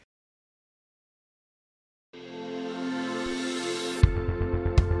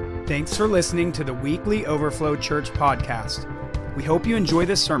Thanks for listening to the weekly Overflow Church podcast. We hope you enjoy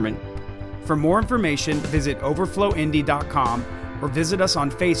this sermon. For more information, visit overflowindy.com or visit us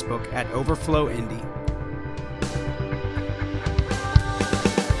on Facebook at Overflow Indy.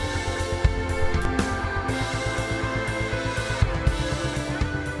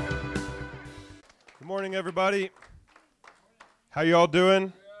 Good morning, everybody. How you all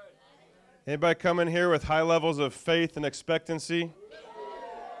doing? Anybody come in here with high levels of faith and expectancy?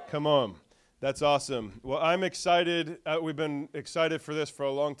 Come on. That's awesome. Well, I'm excited. We've been excited for this for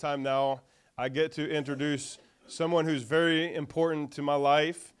a long time now. I get to introduce someone who's very important to my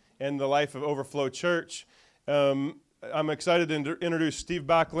life and the life of Overflow Church. I'm excited to introduce Steve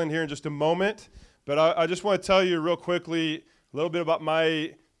Backlund here in just a moment, but I just want to tell you real quickly a little bit about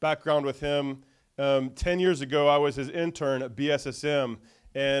my background with him. 10 years ago, I was his intern at BSSM,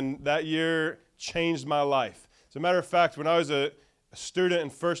 and that year changed my life. As a matter of fact, when I was a student in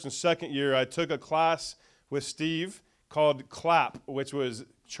first and second year, I took a class with Steve called CLAP, which was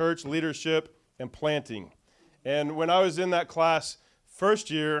Church Leadership and Planting. And when I was in that class first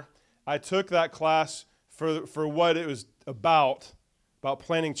year, I took that class for what it was about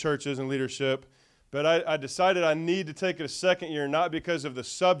planting churches and leadership. But I decided I need to take it a second year, not because of the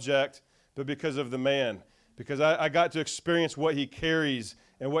subject, but because of the man. Because I got to experience what he carries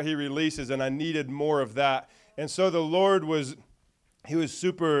and what he releases, and I needed more of that. And so the Lord was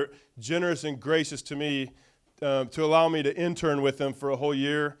super generous and gracious to me to allow me to intern with him for a whole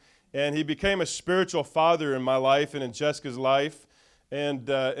year. And he became a spiritual father in my life and in Jessica's life. And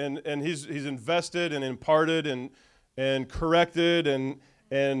he's invested and imparted and corrected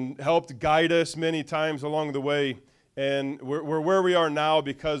and helped guide us many times along the way. And we're where we are now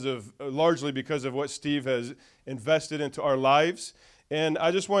largely because of what Steve has invested into our lives. And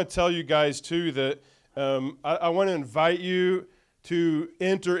I just want to tell you guys, too, that I want to invite you to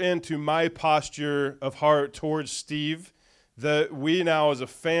enter into my posture of heart towards Steve, that we now as a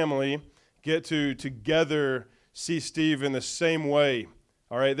family get to together see Steve in the same way.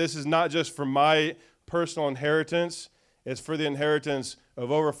 All right, this is not just for my personal inheritance, it's for the inheritance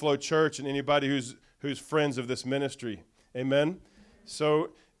of Overflow Church and anybody who's friends of this ministry. Amen?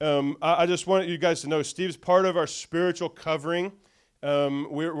 So I just want you guys to know Steve's part of our spiritual covering.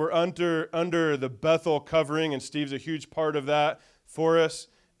 We're under the Bethel covering, and Steve's a huge part of that for us.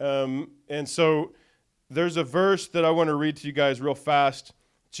 And so there's a verse that I want to read to you guys real fast.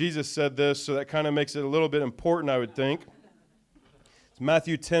 Jesus said this, so that kind of makes it a little bit important, I would think. It's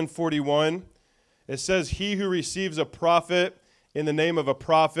Matthew 10:41. It says, "He who receives a prophet in the name of a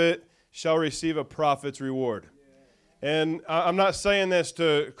prophet shall receive a prophet's reward." And I'm not saying this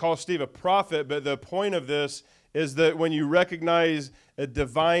to call Steve a prophet, but the point of this is that when you recognize a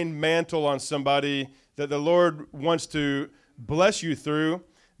divine mantle on somebody that the Lord wants to bless you through,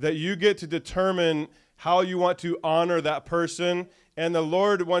 that you get to determine how you want to honor that person. And the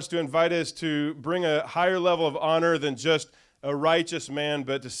Lord wants to invite us to bring a higher level of honor than just a righteous man,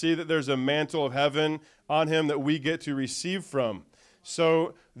 but to see that there's a mantle of heaven on him that we get to receive from.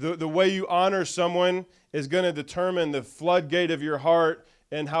 So the way you honor someone is going to determine the floodgate of your heart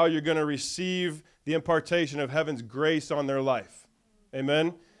and how you're going to receive the impartation of heaven's grace on their life.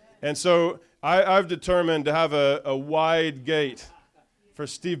 Amen? And so I've determined to have a wide gate for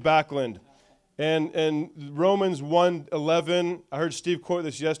Steve Backlund. And Romans 1:11, I heard Steve quote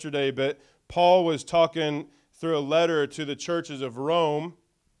this yesterday, but Paul was talking through a letter to the churches of Rome,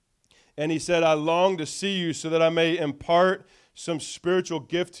 and he said, "I long to see you so that I may impart some spiritual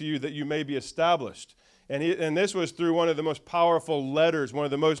gift to you that you may be established." And this was through one of the most powerful letters, one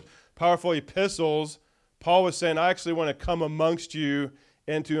of the most powerful epistles. Paul was saying, I actually want to come amongst you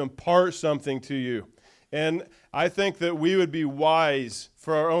and to impart something to you. And I think that we would be wise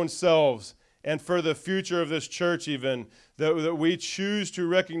for our own selves and for the future of this church even, that we choose to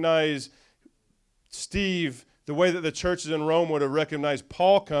recognize Steve the way that the churches in Rome would have recognized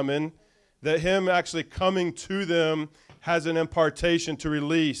Paul coming, that him actually coming to them has an impartation to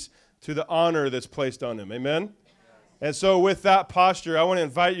release to the honor that's placed on him. Amen? And so with that posture, I want to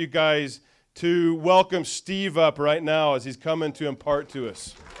invite you guys to welcome Steve up right now as he's coming to impart to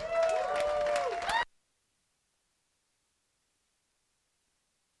us.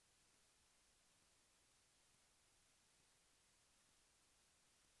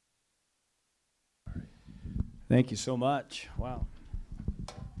 Thank you so much. Wow.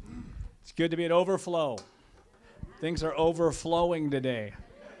 It's good to be at Overflow. Things are overflowing today.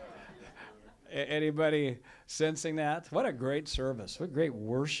 Anybody sensing that? What a great service. What great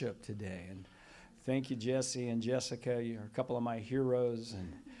worship today. And thank you, Jesse and Jessica. You're a couple of my heroes,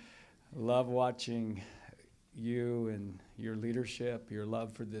 and love watching you and your leadership, your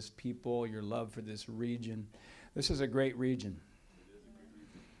love for this people, your love for this region. This is a great region.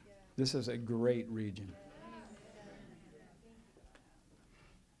 This is a great region.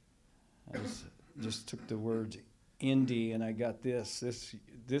 I just took the word Indy and I got this.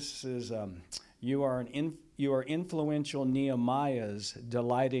 This is you are influential Nehemiahs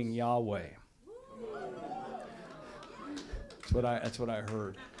delighting Yahweh. That's what I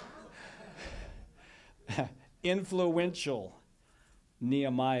heard. Influential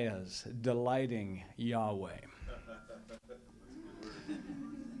Nehemiahs delighting Yahweh.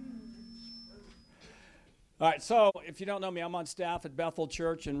 All right, so if you don't know me, I'm on staff at Bethel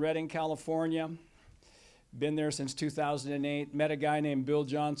Church in Redding, California. Been there since 2008. Met a guy named Bill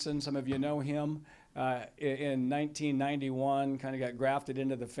Johnson. Some of you know him. In 1991, kind of got grafted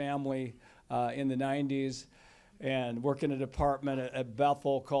into the family in the 90s, and worked in a department at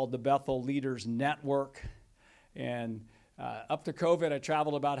Bethel called the Bethel Leaders Network. And up to COVID, I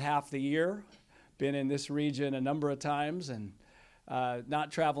traveled about half the year. Been in this region a number of times, and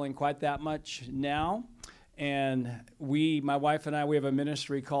not traveling quite that much now. And my wife and I, we have a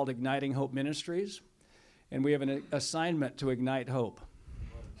ministry called Igniting Hope Ministries, and we have an assignment to ignite hope.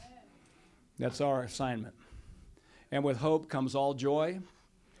 That's our assignment. And with hope comes all joy,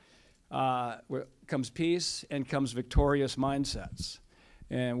 comes peace, and comes victorious mindsets.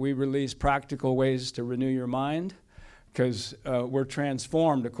 And we release practical ways to renew your mind, because we're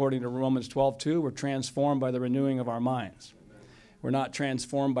transformed, according to Romans 12:2, we're transformed by the renewing of our minds. We're not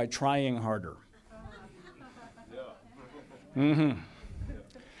transformed by trying harder. Mm-hmm.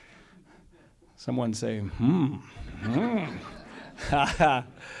 Someone say,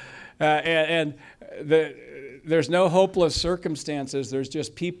 and there's no hopeless circumstances. There's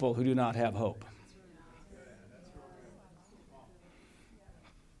just people who do not have hope.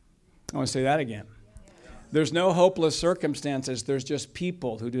 I want to say that again. There's no hopeless circumstances. There's just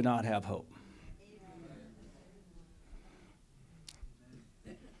people who do not have hope.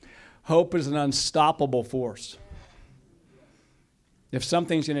 Hope is an unstoppable force. If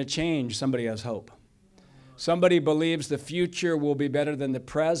something's going to change, somebody has hope. Somebody believes the future will be better than the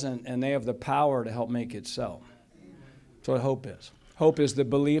present, and they have the power to help make it so. That's what hope is. Hope is the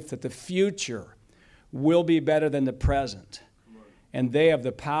belief that the future will be better than the present, and they have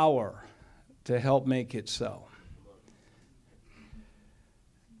the power to help make it so.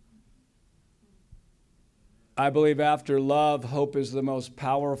 I believe after love, hope is the most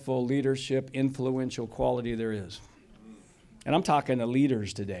powerful leadership, influential quality there is. And I'm talking to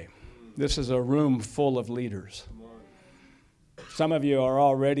leaders today. This is a room full of leaders. Some of you are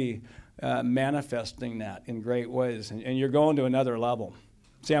already manifesting that in great ways, and you're going to another level.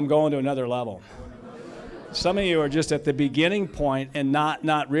 See, I'm going to another level. Some of you are just at the beginning point and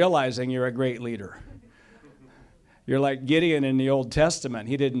not realizing you're a great leader. You're like Gideon in the Old Testament.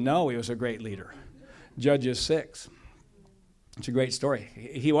 He didn't know he was a great leader. Judges 6. It's a great story.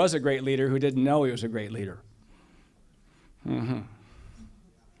 He was a great leader who didn't know he was a great leader. Mm-hmm.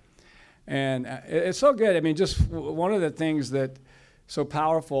 And it's so good. I mean, just one of the things that's so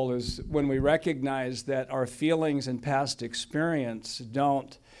powerful is when we recognize that our feelings and past experience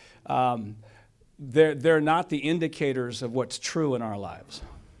don't, they're not the indicators of what's true in our lives.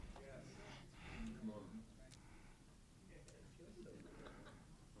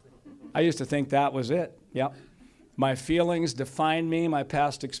 I used to think that was it. Yep. My feelings define me. My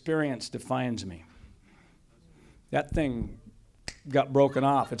past experience defines me. That thing got broken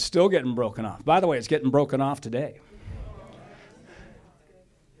off. It's still getting broken off. By the way, it's getting broken off today.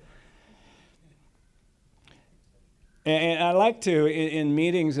 And I like to, in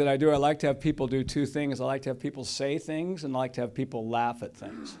meetings that I do, I like to have people do two things. I like to have people say things, and I like to have people laugh at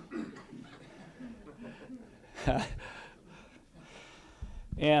things.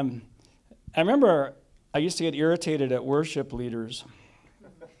 And I remember I used to get irritated at worship leaders.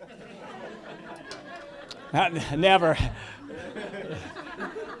 Never.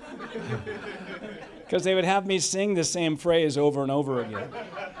 Because they would have me sing the same phrase over and over again.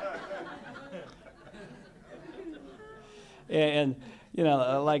 And you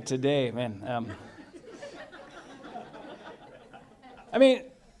know, like today, man. I mean,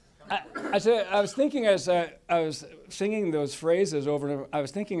 I was thinking as I was singing those phrases over and over, I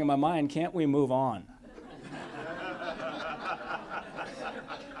was thinking in my mind, can't we move on?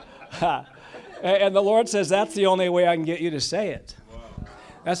 And the Lord says, that's the only way I can get you to say it. Wow.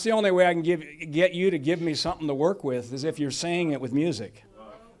 That's the only way I can get you to give me something to work with, is if you're saying it with music.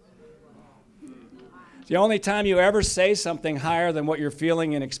 Wow. The only time you ever say something higher than what you're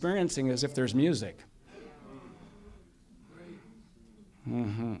feeling and experiencing is if there's music.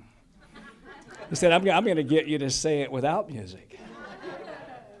 Mm-hmm. He said, I'm going to get you to say it without music.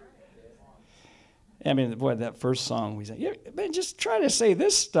 I mean, boy, that first song we sang, yeah, man, just try to say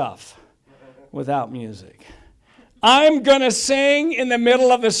this stuff without music. I'm going to sing in the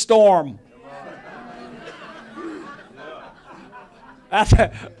middle of a storm.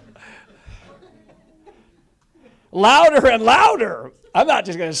 Louder and louder. I'm not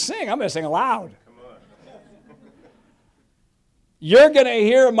just going to sing, I'm going to sing loud. You're going to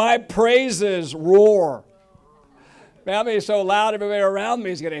hear my praises roar. Man, I'm going to be so loud, everybody around me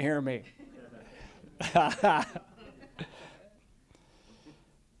is going to hear me.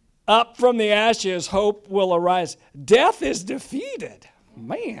 Up from the ashes, hope will arise. Death is defeated.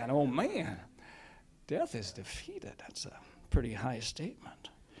 Man, oh man. Death is defeated. That's a pretty high statement.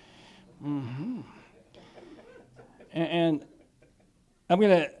 Mm-hmm. And I'm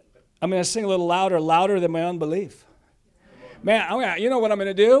gonna sing a little louder than my unbelief. Man, you know what I'm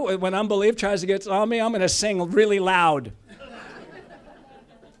gonna do when unbelief tries to get on me? I'm gonna sing really loud.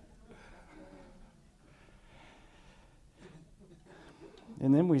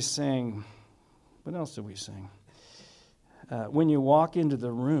 And then we sang, what else did we sing? When you walk into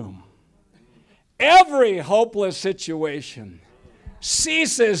the room, every hopeless situation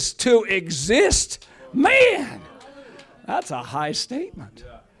ceases to exist. Man, that's a high statement.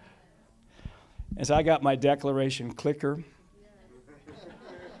 And so I got my declaration clicker.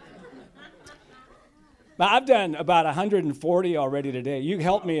 Now, I've done about 140 already today. You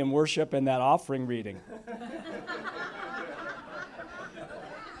helped me in worship and that offering reading.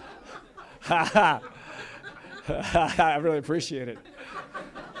 I really appreciate it.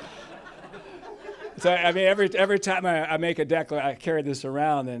 So I mean, every time I make a declaration, I carry this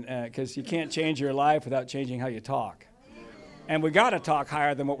around, and because you can't change your life without changing how you talk, and we got to talk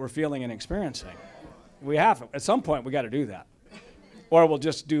higher than what we're feeling and experiencing. We have at some point we got to do that, or we'll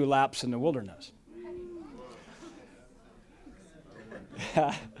just do laps in the wilderness.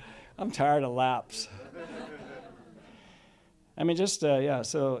 I'm tired of laps. I mean, just yeah.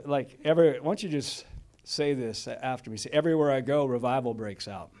 So like why don't you just say this after me? Say, everywhere I go, revival breaks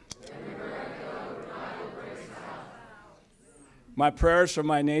out. My prayers for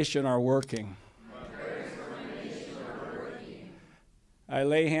my nation are working. I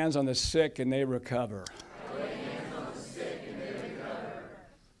lay hands on the sick and they recover.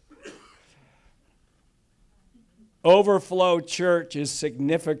 Overflow Church is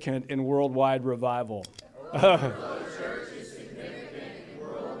significant in worldwide revival.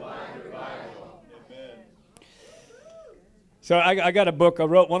 So I got a book.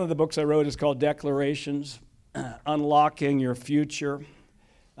 One of the books I wrote is called Declarations, Unlocking Your Future.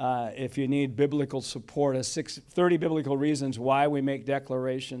 If you need biblical support, 30 biblical reasons why we make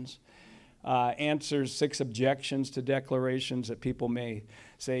declarations. Answers 6 objections to declarations that people may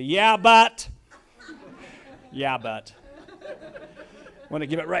say, yeah, but. Yeah, but. Want to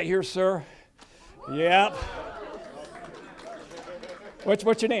give it right here, sir? Yep.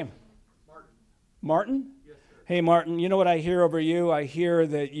 What's your name? Martin? Hey, Martin, you know what I hear over you? I hear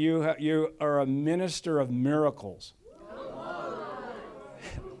that you are a minister of miracles.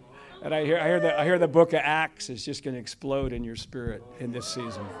 And I hear the book of Acts is just going to explode in your spirit in this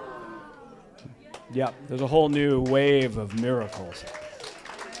season. Yep, there's a whole new wave of miracles.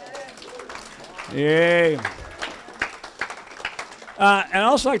 Yay. And I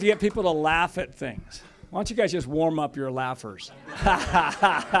also like to get people to laugh at things. Why don't you guys just warm up your laughers?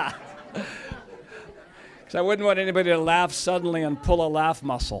 Because I wouldn't want anybody to laugh suddenly and pull a laugh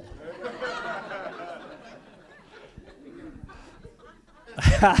muscle.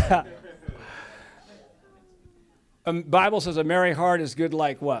 The Bible says a merry heart is good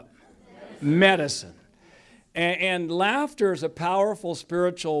like what? Medicine. And laughter is a powerful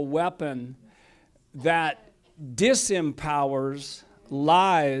spiritual weapon that disempowers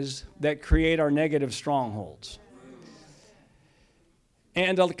lies that create our negative strongholds.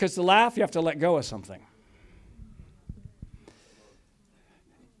 And because to laugh, you have to let go of something.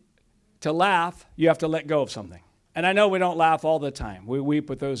 To laugh, you have to let go of something. And I know we don't laugh all the time. We weep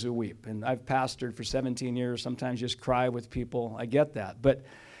with those who weep. And I've pastored for 17 years, sometimes just cry with people. I get that. But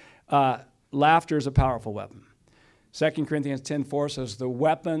laughter is a powerful weapon. 2 Corinthians 10:4 says, the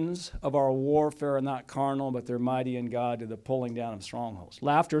weapons of our warfare are not carnal, but they're mighty in God to the pulling down of strongholds.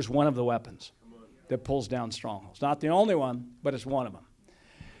 Laughter is one of the weapons that pulls down strongholds. Not the only one, but it's one of them.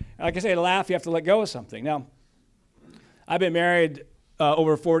 Like I say, to laugh, you have to let go of something. Now, I've been married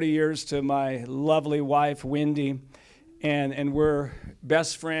over 40 years to my lovely wife, Wendy, and we're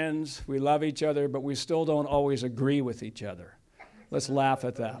best friends. We love each other, but we still don't always agree with each other. Let's laugh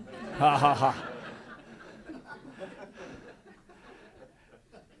at that. Ha, ha, ha.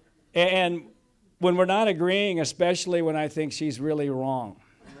 And when we're not agreeing, especially when I think she's really wrong.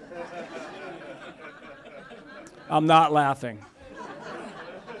 I'm not laughing.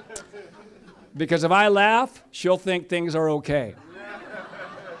 Because if I laugh, she'll think things are okay.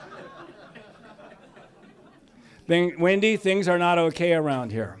 Wendy, things are not okay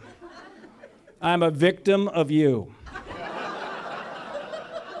around here. I'm a victim of you.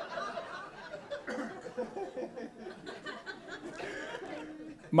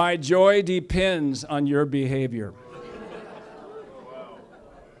 My joy depends on your behavior.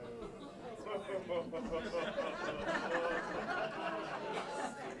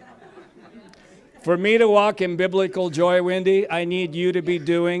 For me to walk in biblical joy, Wendy, I need you to be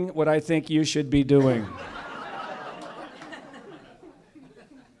doing what I think you should be doing.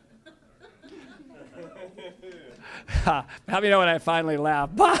 How many know when I finally laugh?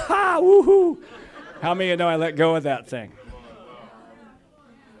 Bah! Woohoo! How many of you know I let go of that thing?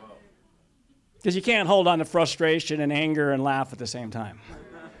 Because you can't hold on to frustration and anger and laugh at the same time.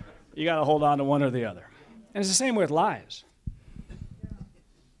 You got to hold on to one or the other. And it's the same with lies.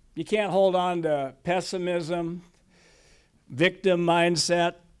 You can't hold on to pessimism, victim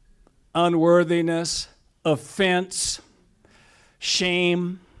mindset, unworthiness, offense,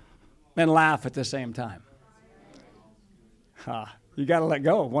 shame, and laugh at the same time. You got to let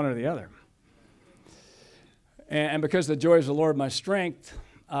go of one or the other. And because the joy is the Lord my strength,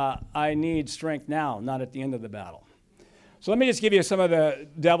 I need strength now, not at the end of the battle. So let me just give you some of the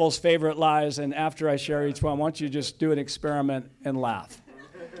devil's favorite lies, and after I share each one, I want you to just do an experiment and laugh.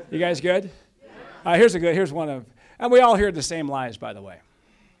 You guys good? Here's one of, and we all hear the same lies, by the way.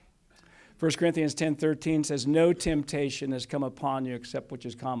 1 Corinthians 10:13 says, no temptation has come upon you except which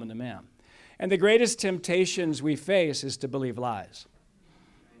is common to man. And the greatest temptations we face is to believe lies.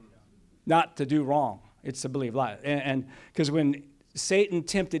 Not to do wrong, it's to believe lies. And because when Satan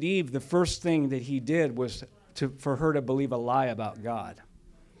tempted Eve, the first thing that he did was for her to believe a lie about God.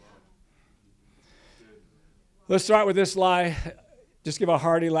 Let's start with this lie. Just give a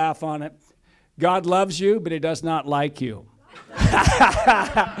hearty laugh on it. God loves you, but he does not like you.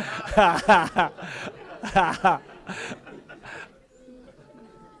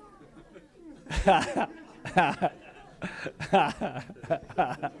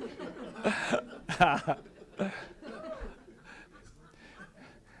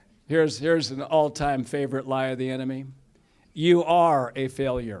 Here's an all-time favorite lie of the enemy. You are a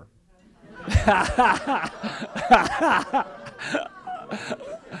failure.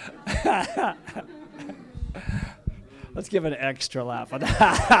 Let's give an extra laugh on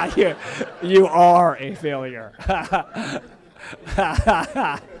that. You are a failure.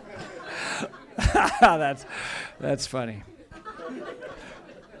 That's funny.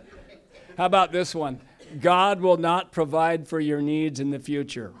 How about this one? God will not provide for your needs in the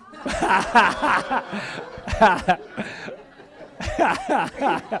future.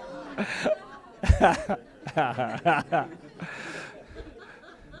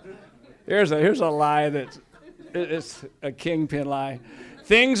 Here's a lie it's a kingpin lie.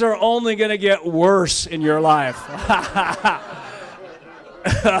 Things are only going to get worse in your life.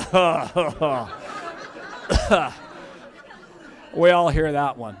 We all hear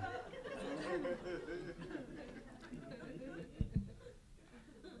that one.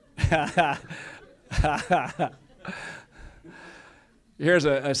 Here's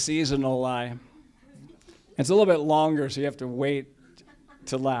a seasonal lie. It's a little bit longer, so you have to wait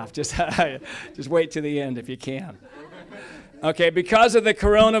to laugh. Just wait to the end if you can. Okay, because of the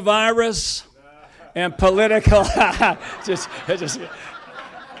coronavirus and political,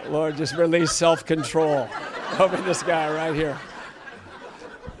 Lord, just release self-control over this guy right here.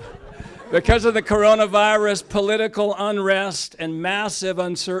 Because of the coronavirus, political unrest, and massive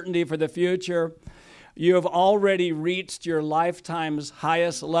uncertainty for the future, you have already reached your lifetime's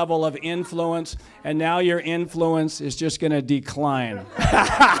highest level of influence, and now your influence is just going to decline.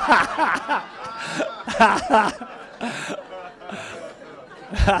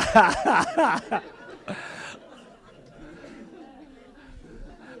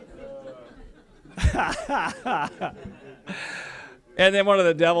 And then one of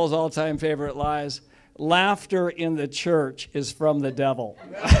the devil's all-time favorite lies, laughter in the church is from the devil.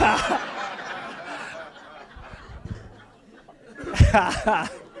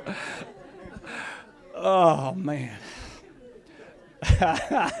 Oh, man.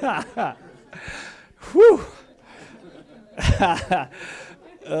 Whew.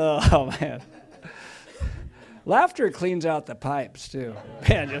 Oh, man. Laughter cleans out the pipes, too.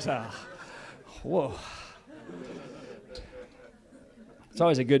 Man, just, whoa. It's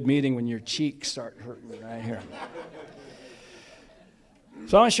always a good meeting when your cheeks start hurting right here.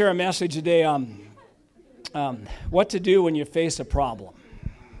 So I want to share a message today on what to do when you face a problem.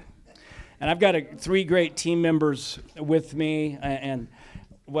 And I've got three great team members with me, and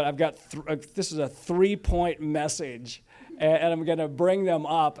what I've got, this is a 3-point message, and I'm going to bring them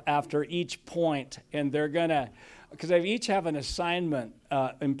up after each point, and they're going to, because they each have an assignment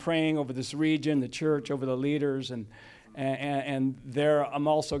in praying over this region, the church, over the leaders, and I'm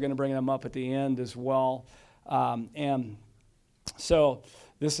also going to bring them up at the end as well. And so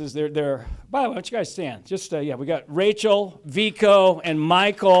this is their, by the way, why don't you guys stand? Just, we got Rachel, Vico, and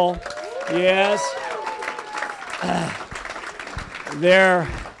Michael. Yes.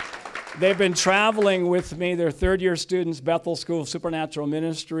 They've been traveling with me. They're third-year students, Bethel School of Supernatural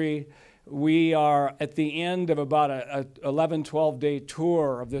Ministry. We are at the end of about a 11, 12-day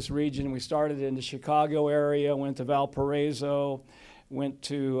tour of this region. We started in the Chicago area, went to Valparaiso, went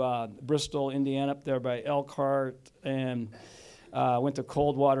to Bristol, Indiana, up there by Elkhart, and went to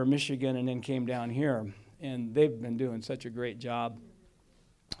Coldwater, Michigan, and then came down here. And they've been doing such a great job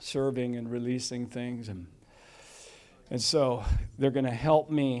serving and releasing things. And so they're going to help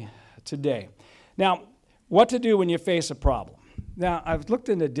me today. Now, what to do when you face a problem. Now, I've looked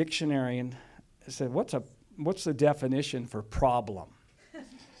in the dictionary and I said, what's the definition for problem?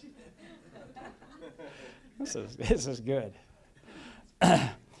 This is good.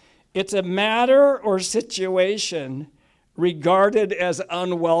 It's a matter or situation regarded as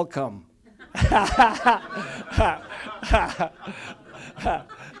unwelcome.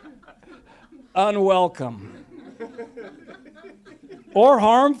 Unwelcome. Or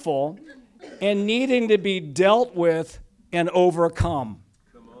harmful and needing to be dealt with and overcome.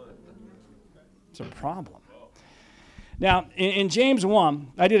 It's a problem. Now, in James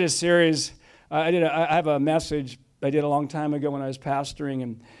 1, I did a series. I have a message I did a long time ago when I was pastoring,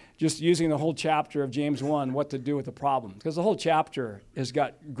 and just using the whole chapter of James 1, what to do with the problem. Because the whole chapter has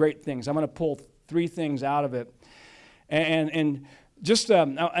got great things. I'm going to pull 3 things out of it. And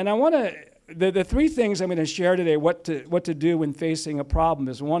I want to, the 3 things I'm going to share today, what to do when facing a problem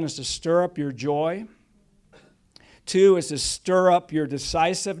is, 1 is to stir up your joy. 2 is to stir up your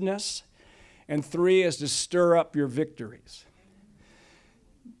decisiveness. And 3 is to stir up your victories.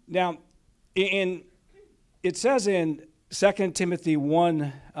 Now, it says in 2 Timothy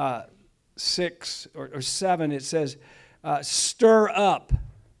 1, 6 or 7, it says, stir up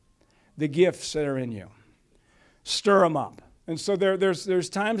the gifts that are in you. Stir them up. And so there's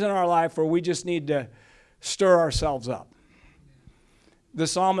times in our life where we just need to stir ourselves up. The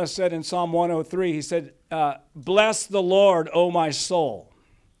psalmist said in Psalm 103, he said, bless the Lord, O my soul.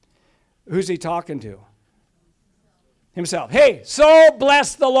 Who's he talking to? Himself. Hey, soul,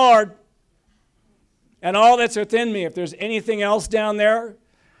 bless the Lord. And all that's within me. If there's anything else down there,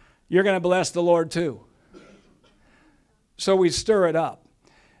 you're going to bless the Lord too. So we stir it up.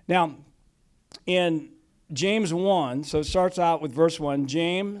 Now, in James 1, so it starts out with verse 1.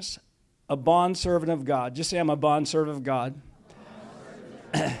 James, a bondservant of God. Just say, I'm a bondservant of God.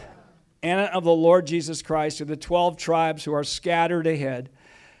 And of the Lord Jesus Christ, to the 12 tribes who are scattered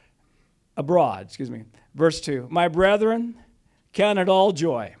abroad. Verse 2. My brethren, count it all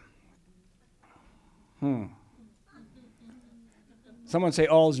joy. Someone say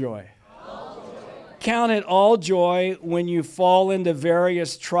all joy. All joy. Count it all joy when you fall into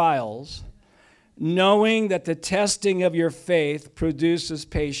various trials, knowing that the testing of your faith produces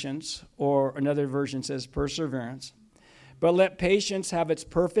patience, or another version says perseverance. But let patience have its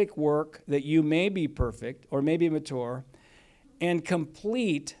perfect work, that you may be perfect, or may be mature, and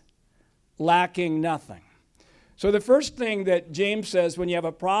complete, lacking nothing. So the first thing that James says when you have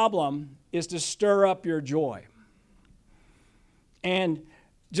a problem is to stir up your joy. And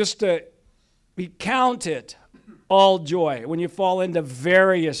just to count it all joy when you fall into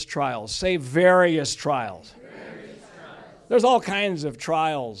various trials. Say various trials. There's all kinds of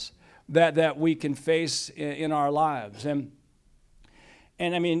trials that we can face in our lives. And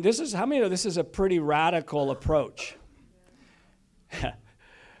I mean, how many know this is a pretty radical approach?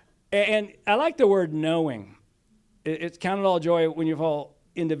 And I like the word knowing. It's counted all joy when you fall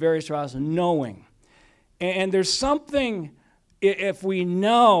into various trials, knowing. And there's something, if we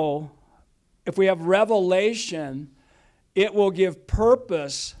know, if we have revelation, it will give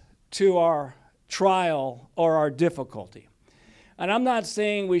purpose to our trial or our difficulty. And I'm not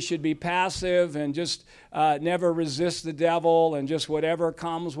saying we should be passive and just never resist the devil and just whatever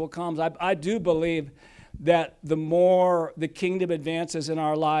comes will come. I do believe that the more the kingdom advances in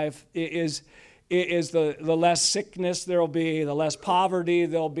our life is the less sickness there will be, the less poverty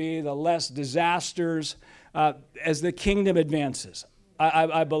there will be, the less disasters as the kingdom advances.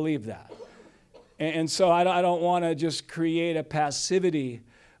 I believe that. And so I don't want to just create a passivity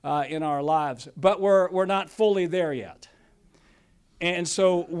in our lives. But we're not fully there yet. And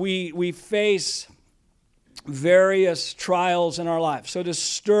so we face various trials in our life. So to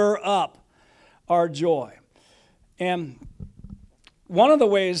stir up our joy. And one of the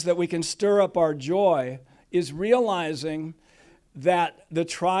ways that we can stir up our joy is realizing that the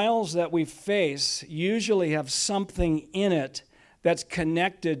trials that we face usually have something in it that's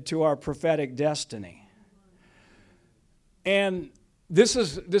connected to our prophetic destiny. And this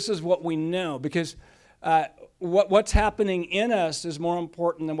is what we know, because what's happening in us is more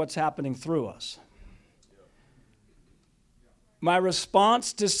important than what's happening through us. My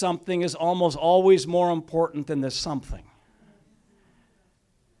response to something is almost always more important than the something.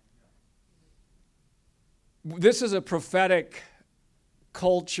 This is a prophetic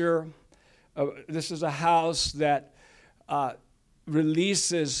culture. This is a house that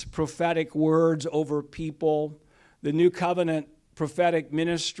releases prophetic words over people. The New Covenant prophetic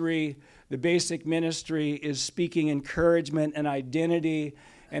ministry, the basic ministry, is speaking encouragement and identity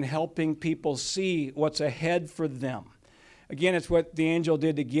and helping people see what's ahead for them. Again, it's what the angel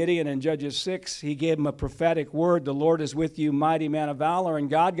did to Gideon in Judges 6. He gave him a prophetic word, "The Lord is with you, mighty man of valor." And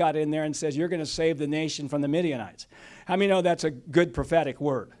God got in there and says, "You're going to save the nation from the Midianites." How many know that's a good prophetic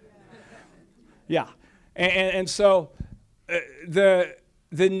word? Yeah. And so the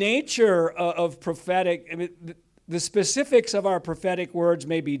nature of prophetic, I mean, the specifics of our prophetic words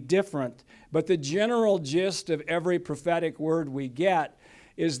may be different, but the general gist of every prophetic word we get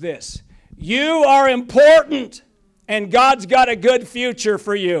is this: you are important. And God's got a good future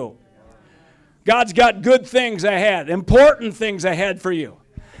for you. God's got good things ahead, important things ahead for you.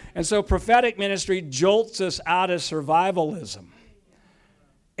 And so prophetic ministry jolts us out of survivalism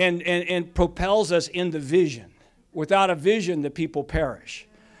and propels us into vision. Without a vision, the people perish.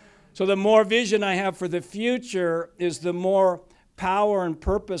 So the more vision I have for the future is the more power and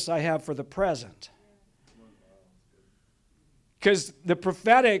purpose I have for the present. Because the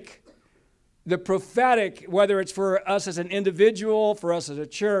prophetic, whether it's for us as an individual, for us as a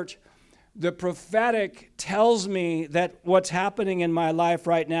church, the prophetic tells me that what's happening in my life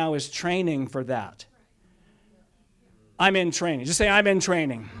right now is training for that. I'm in training. Just say, I'm in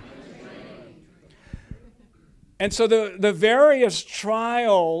training. And so the various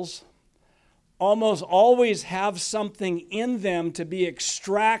trials almost always have something in them to be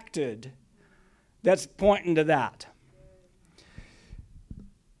extracted that's pointing to that.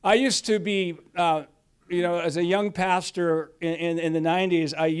 I used to be, as a young pastor in the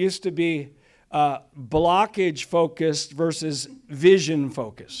 90s, I used to be blockage focused versus vision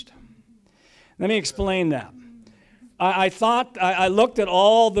focused. Let me explain that. I looked at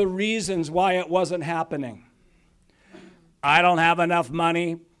all the reasons why it wasn't happening. I don't have enough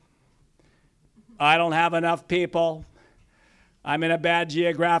money. I don't have enough people. I'm in a bad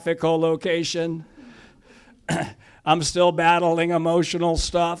geographical location. I'm still battling emotional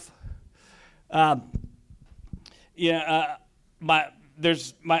stuff.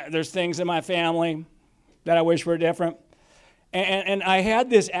 There's things in my family that I wish were different. And I had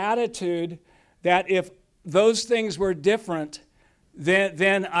this attitude that if those things were different,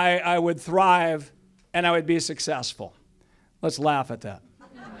 then I would thrive and I would be successful. Let's laugh at that.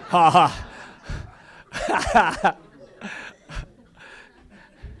 Ha ha.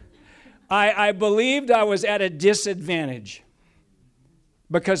 I believed I was at a disadvantage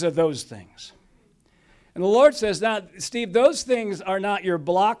because of those things. And the Lord says, now, Steve, those things are not your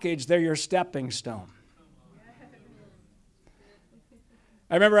blockage, they're your stepping stone.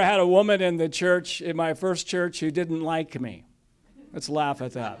 I remember I had a woman in the church, in my first church, who didn't like me. Let's laugh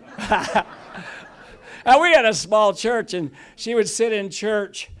at that. And we had a small church, and she would sit in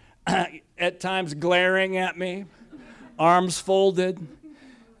church at times glaring at me, arms folded,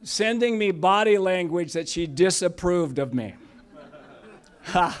 sending me body language that she disapproved of me.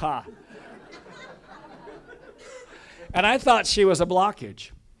 Ha ha. And I thought she was a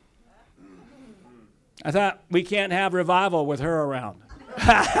blockage. I thought we can't have revival with her around.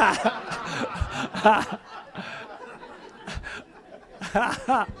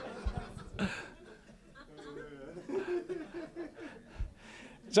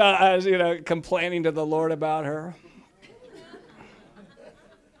 So I was, complaining to the Lord about her.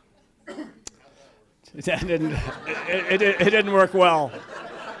 It didn't work well.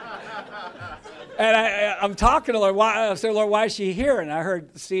 And I'm talking to the Lord. I said, Lord, why is she here? And I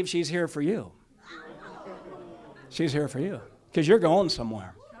heard, Steve, she's here for you. She's here for you because you're going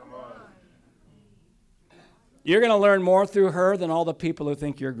somewhere. You're going to learn more through her than all the people who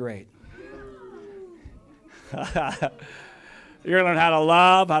think you're great. You're going to learn how to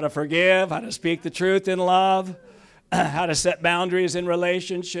love, how to forgive, how to speak the truth in love. how to set boundaries in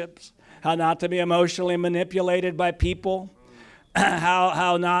relationships, how not to be emotionally manipulated by people,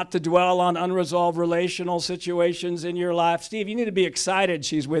 how not to dwell on unresolved relational situations in your life. Steve, you need to be excited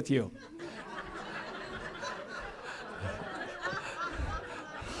she's with you.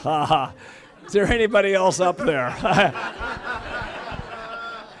 Is there anybody else up there?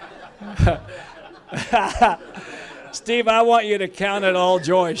 Steve, I want you to count it all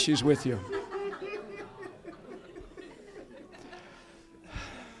joy she's with you.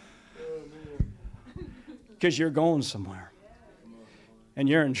 Because you're going somewhere. And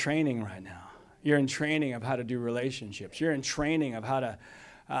you're in training right now. You're in training of how to do relationships. You're in training of how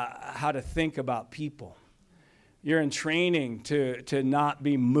to think about people. You're in training to not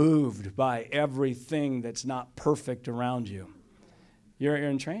be moved by everything that's not perfect around you. You're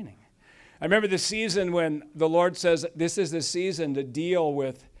in training. I remember the season when the Lord says, this is the season to deal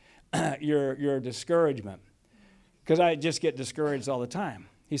with your discouragement. Because I just get discouraged all the time.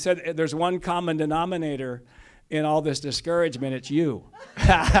 He said, there's one common denominator in all this discouragement. It's you.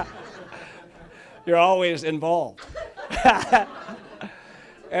 You're always involved.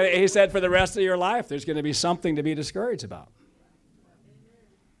 And he said, for the rest of your life, there's going to be something to be discouraged about.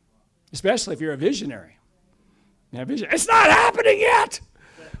 Especially if you're a visionary. It's not happening yet.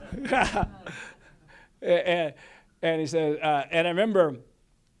 and he said, and I remember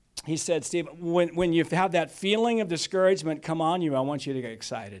he said, Steve, when you have that feeling of discouragement come on you, I want you to get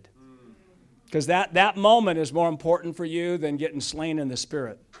excited. Because that moment is more important for you than getting slain in the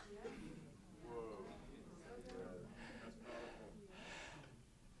spirit.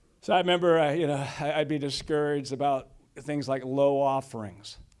 So I remember, I'd be discouraged about things like low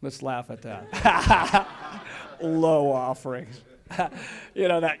offerings. Let's laugh at that. Low offerings.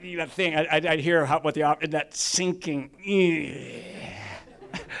 that thing. I'd hear what that sinking.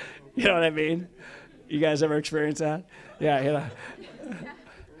 You know what I mean? You guys ever experience that? Yeah.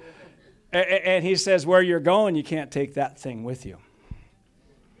 And he says, where you're going, you can't take that thing with you.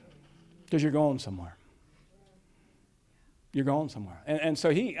 Because you're going somewhere. You're going somewhere. And so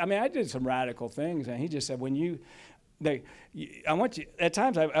I did some radical things, and he just said, I want you, at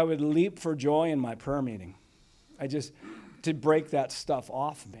times I would leap for joy in my prayer meeting. To break that stuff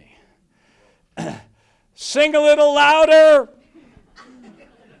off me. Sing a little louder.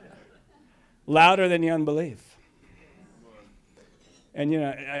 Louder than the unbelief. And,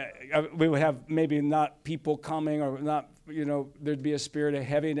 we would have maybe not people coming or not, there'd be a spirit of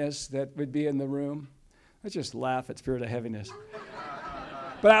heaviness that would be in the room. Let's just laugh at spirit of heaviness.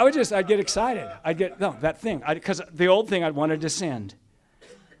 But I'd get excited. That thing. Because the old thing I'd wanted to send.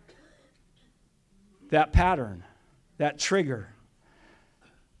 That pattern. That trigger.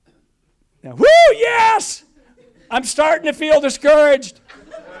 Now, whoo, yes! I'm starting to feel discouraged.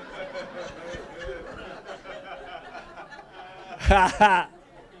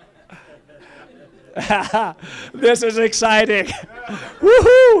 This is exciting.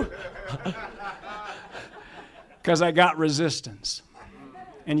 Woohoo! Because I got resistance.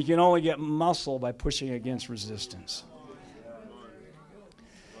 And you can only get muscle by pushing against resistance.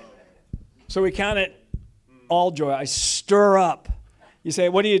 So we count it all joy. I stir up. You say,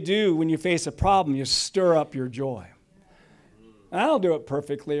 what do you do when you face a problem? You stir up your joy. And I don't do it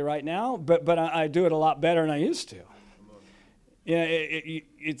perfectly right now, but I do it a lot better than I used to.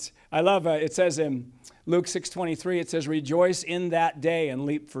 I love it says in Luke 6:23, it says, rejoice in that day and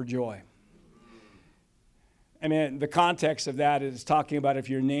leap for joy. I mean, the context of that is talking about if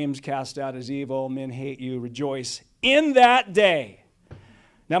your name's cast out as evil, men hate you, rejoice in that day.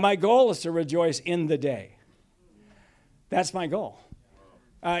 Now, my goal is to rejoice in the day. That's my goal.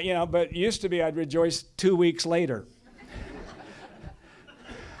 But used to be I'd rejoice 2 weeks later.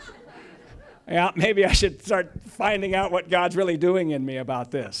 Yeah, maybe I should start finding out what God's really doing in me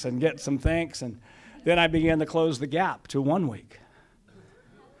about this and get some thanks. And then I began to close the gap to 1 week.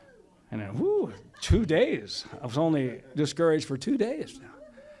 And then, 2 days. I was only discouraged for 2 days now.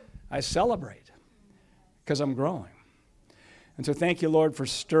 I celebrate because I'm growing. And so thank you, Lord, for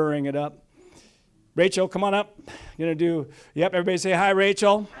stirring it up. Rachel, come on up. You're going to do, everybody say hi,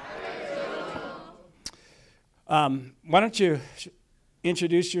 Rachel. Hi, Rachel. Why don't you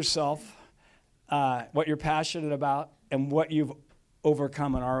introduce yourself, what you're passionate about, and what you've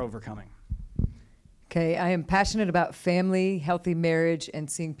overcome and are overcoming. Okay, I am passionate about family, healthy marriage, and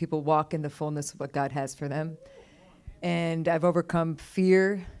seeing people walk in the fullness of what God has for them. And I've overcome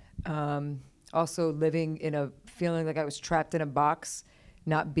fear, also living in a feeling like I was trapped in a box,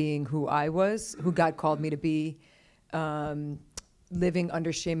 not being who I was, who God called me to be, living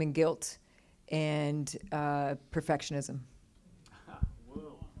under shame and guilt, and perfectionism.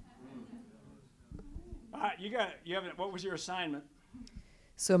 right, what was your assignment?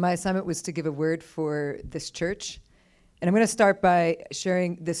 So my assignment was to give a word for this church. And I'm going to start by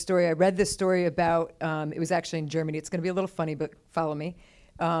sharing this story. I read this story about, it was actually in Germany. It's going to be a little funny, but follow me.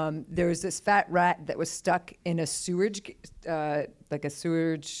 There was this fat rat that was stuck in a sewage, like a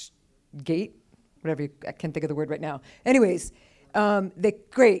sewage gate, whatever, I can't think of the word right now. Anyways,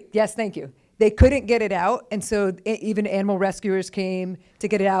 yes, thank you. They couldn't get it out, and so even animal rescuers came to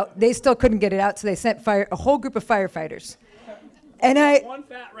get it out. They still couldn't get it out, so they sent a whole group of firefighters. And one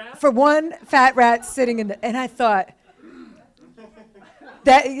fat rat? For one fat rat sitting in and I thought,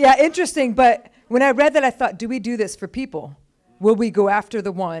 interesting, but when I read that, I thought, do we do this for people? Will we go after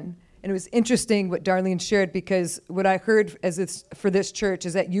the one? And it was interesting what Darlene shared, because what I heard for this church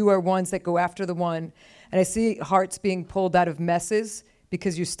is that you are ones that go after the one. And I see hearts being pulled out of messes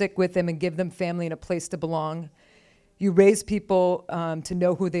because you stick with them and give them family and a place to belong. You raise people to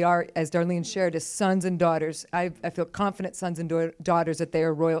know who they are, as Darlene shared, as sons and daughters. I feel confident sons and daughters that they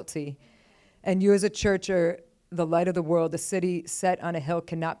are royalty. And you as a church are the light of the world. The city set on a hill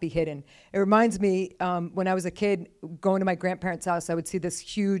cannot be hidden. It reminds me, when I was a kid, going to my grandparents' house, I would see this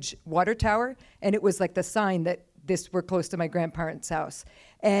huge water tower, and it was like the sign that we're close to my grandparents' house.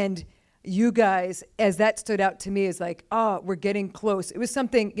 And you guys, as that stood out to me, is like, we're getting close. It was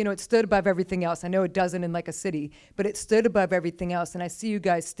something, it stood above everything else. I know it doesn't in like a city, but it stood above everything else. And I see you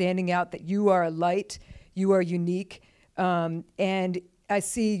guys standing out, that you are a light, you are unique. And I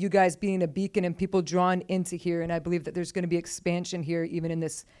see you guys being a beacon and people drawn into here. And I believe that there's going to be expansion here, even in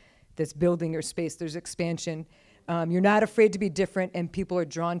this building or space. There's expansion. You're not afraid to be different, and people are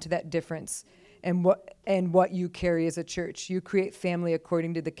drawn to that difference. And what you carry as a church. You create family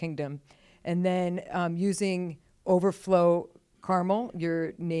according to the kingdom. And then using Overflow Carmel,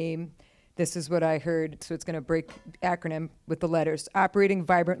 your name, this is what I heard, so it's going to break acronym with the letters. Operating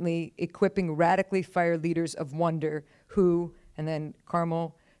vibrantly, equipping radically fire leaders of wonder who, and then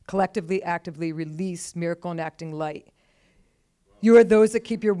Carmel, collectively, actively release miracle and acting light. You are those that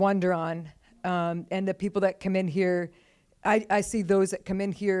keep your wonder on. And the people that come in here, I see those that come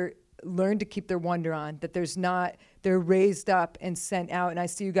in here learn to keep their wonder on, that they're raised up and sent out. And I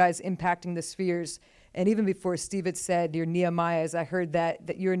see you guys impacting the spheres. And even before Steve had said you're Nehemiahs, I heard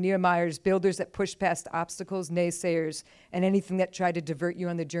that you're Nehemiahs, builders that push past obstacles, naysayers, and anything that tried to divert you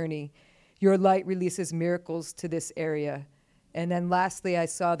on the journey. Your light releases miracles to this area. And then lastly, I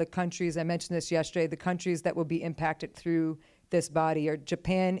saw the countries, I mentioned this yesterday, the countries that will be impacted through this body are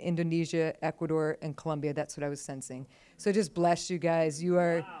Japan, Indonesia, Ecuador, and Colombia. That's what I was sensing. So just bless you guys. You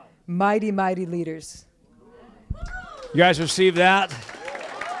are mighty, mighty leaders. You guys receive that?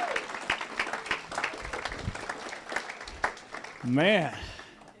 Man,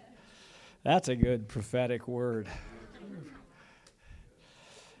 that's a good prophetic word.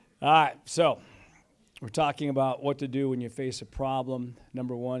 All right, so we're talking about what to do when you face a problem.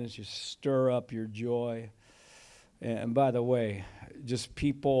 Number one is you stir up your joy. And by the way, just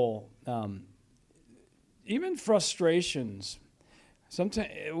people, even frustrations, sometimes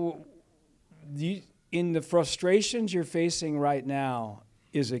in the frustrations you're facing right now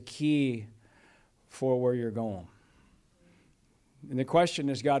is a key for where you're going. And the question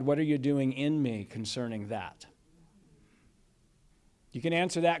is, God, what are you doing in me concerning that? You can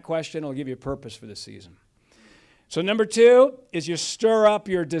answer that question. It'll give you a purpose for the season. So number two is you stir up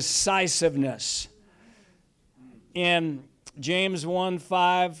your decisiveness. In James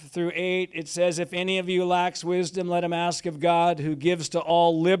 1:5-8, it says, if any of you lacks wisdom, let him ask of God, who gives to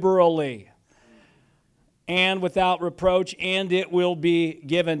all liberally and without reproach, and it will be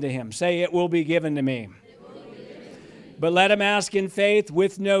given to him. Say, it will be given to me. But let him ask in faith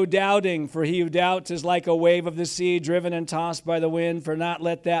with no doubting, for he who doubts is like a wave of the sea driven and tossed by the wind. For not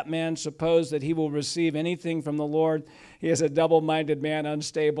let that man suppose that he will receive anything from the Lord. He is a double-minded man,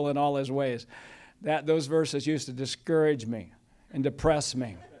 unstable in all his ways. Those verses used to discourage me and depress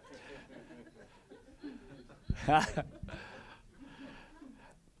me.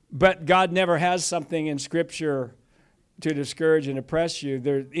 But God never has something in Scripture to discourage and depress you.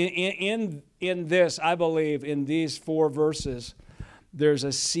 There, in this, I believe, in these 4 verses, there's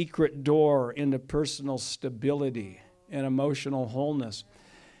a secret door into personal stability and emotional wholeness.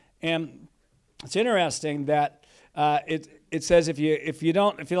 And it's interesting that it says if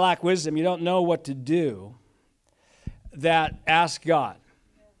you lack wisdom, you don't know what to do, that ask God,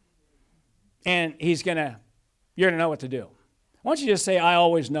 and you're gonna know what to do. Why don't you just say, I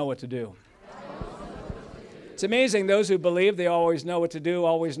always know what to do? It's amazing, those who believe they always know what to do,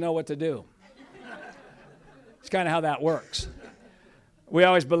 always know what to do. It's kind of how that works. We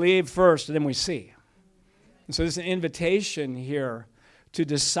always believe first, and then we see. And so there's an invitation here to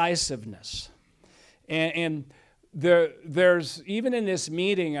decisiveness. And there's, even in this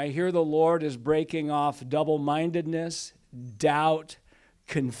meeting, I hear the Lord is breaking off double-mindedness, doubt,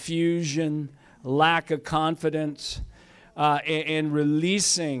 confusion, lack of confidence, and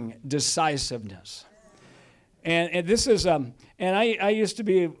releasing decisiveness. And this is, and I used to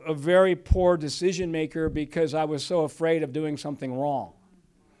be a very poor decision maker because I was so afraid of doing something wrong.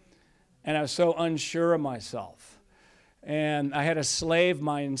 And I was so unsure of myself. And I had a slave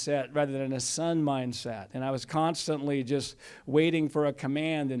mindset rather than a son mindset. And I was constantly just waiting for a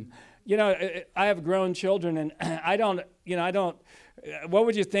command. And, I have grown children, and I don't, what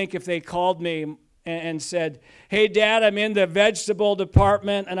would you think if they called me and said, "Hey, Dad, I'm in the vegetable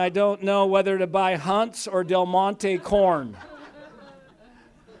department, and I don't know whether to buy Hunt's or Del Monte corn.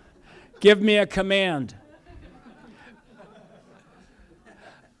 Give me a command."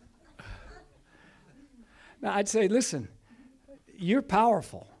 Now, I'd say, listen, you're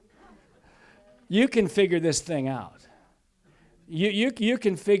powerful. You can figure this thing out. You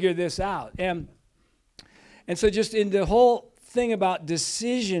can figure this out. And so just in the whole thing about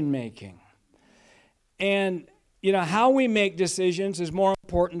decision making, and how we make decisions is more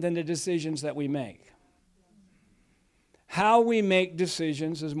important than the decisions that we make. How we make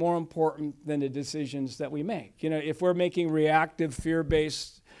decisions is more important than the decisions that we make. If we're making reactive,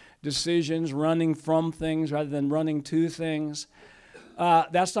 fear-based decisions, running from things rather than running to things,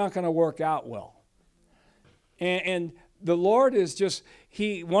 that's not going to work out well. And the Lord is just,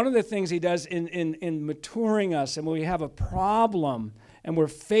 one of the things He does in maturing us, and when we have a problem and we're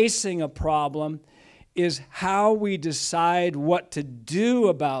facing a problem, is how we decide what to do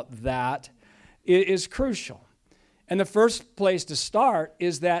about that is crucial. And the first place to start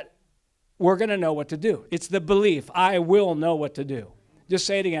is that we're going to know what to do. It's the belief, I will know what to do. Just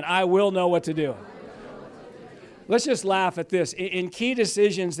say it again, I will know what to do. Let's just laugh at this. In key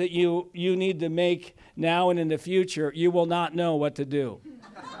decisions that you need to make now and in the future, you will not know what to do.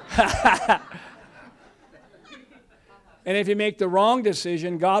 And if you make the wrong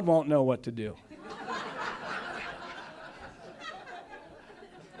decision, God won't know what to do.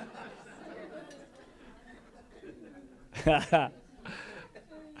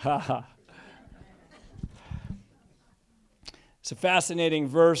 It's a fascinating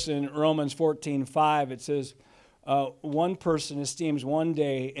verse in Romans 14:5. It says, one person esteems one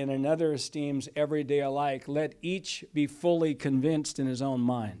day and another esteems every day alike. Let each be fully convinced in his own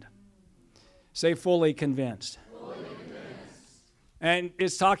mind. Say fully convinced. Fully convinced. And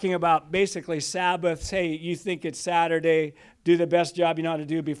it's talking about basically Sabbaths. Hey, you think it's Saturday, do the best job you know how to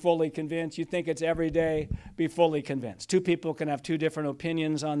do, be fully convinced. You think it's every day, be fully convinced. Two people can have two different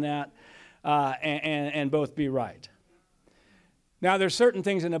opinions on that and both be right. Now, there's certain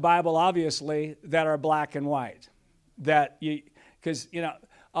things in the Bible, obviously, that are black and white. Let me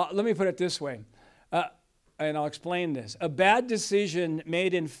put it this way, and I'll explain this. A bad decision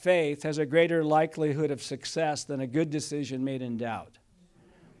made in faith has a greater likelihood of success than a good decision made in doubt.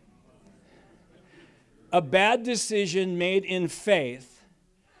 A bad decision made in faith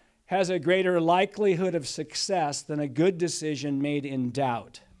has a greater likelihood of success than a good decision made in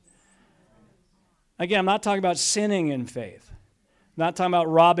doubt. Again, I'm not talking about sinning in faith. I'm not talking about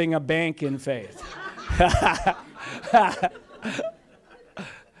robbing a bank in faith.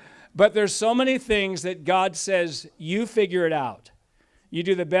 But there's so many things that God says, you figure it out. You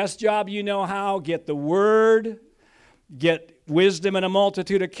do the best job you know how, get the word, get wisdom in a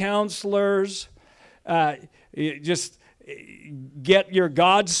multitude of counselors, just get your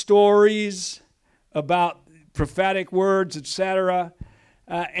God stories about prophetic words, etc.,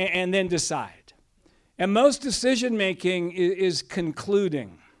 and then decide. And most decision-making is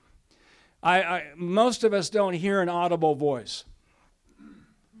concluding. Most of us don't hear an audible voice.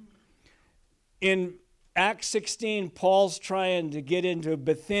 In Acts 16, Paul's trying to get into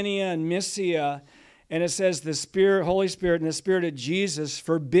Bithynia and Mysia, and it says the Holy Spirit and the Spirit of Jesus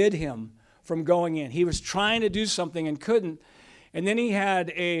forbid him from going in. He was trying to do something and couldn't. And then he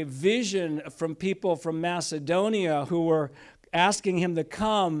had a vision from people from Macedonia who were asking him to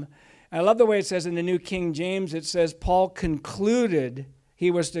come. I love the way it says in the New King James, it says Paul concluded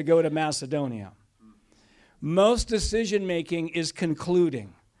he was to go to Macedonia. Most decision-making is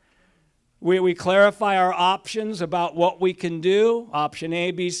concluding. We clarify our options about what we can do. Option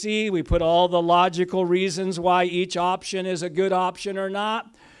A, B, C. We put all the logical reasons why each option is a good option or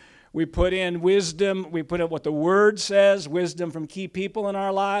not. We put in wisdom. We put in what the Word says, wisdom from key people in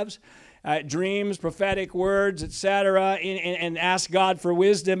our lives, dreams, prophetic words, etc., and ask God for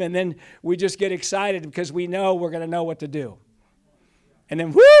wisdom. And then we just get excited because we know we're going to know what to do. And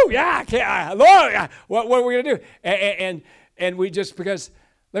then, woo, yeah, Lord, yeah, what are we going to do? And we just, because,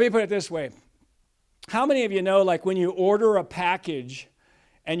 let me put it this way. How many of you know, like when you order a package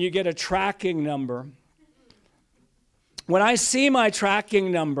and you get a tracking number, when I see my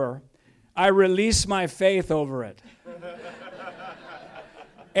tracking number, I release my faith over it.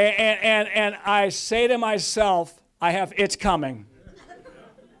 and I say to myself, it's coming.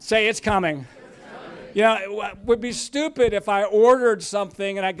 Say, it's coming. You know, it would be stupid if I ordered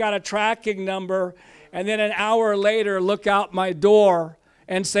something and I got a tracking number and then an hour later look out my door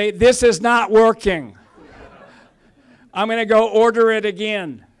and say, this is not working. I'm going to go order it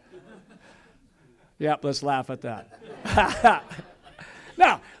again. Yep, let's laugh at that.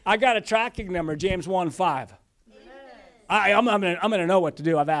 No, I got a tracking number, James 1:5. I'm going to know what to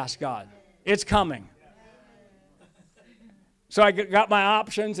do. I've asked God. It's coming. So I got my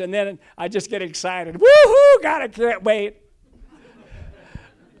options, and then I just get excited. Woohoo! God, I can't wait.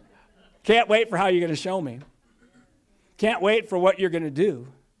 Can't wait for how you're going to show me. Can't wait for what you're going to do.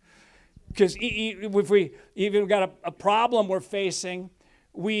 Because if we even got a problem we're facing,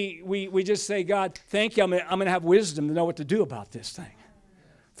 we just say, God, thank you. I'm going to have wisdom to know what to do about this thing.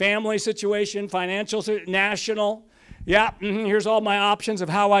 Family situation, financial, national. Yeah, here's all my options of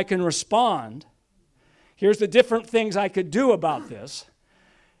how I can respond. Here's the different things I could do about this.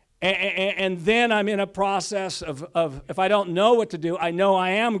 And then I'm in a process of if I don't know what to do, I know I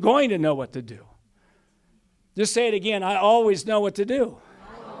am going to know what to do. Just say it again. I always know what to do.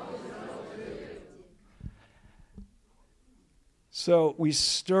 So we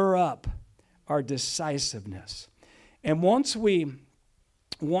stir up our decisiveness. And once we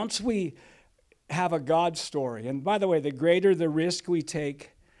have a God story, and by the way, the greater the risk we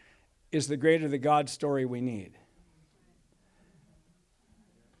take is the greater the God story we need.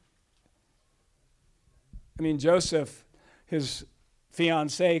 I mean, Joseph, his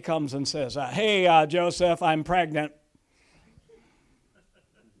fiancée comes and says, hey, Joseph, I'm pregnant.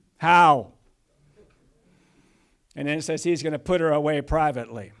 How? And then it says he's going to put her away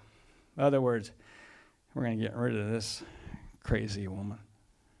privately. In other words, we're going to get rid of this crazy woman.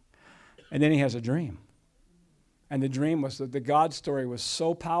 And then he has a dream. And the dream was that the God story was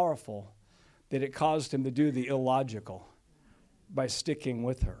so powerful that it caused him to do the illogical by sticking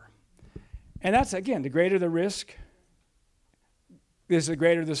with her. And that's, again, the greater the risk, is the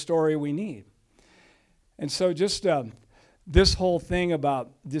greater the story we need. And so just this whole thing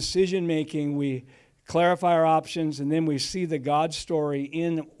about decision-making, we clarify our options, and then we see the God story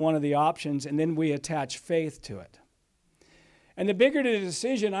in one of the options, and then we attach faith to it. And the bigger the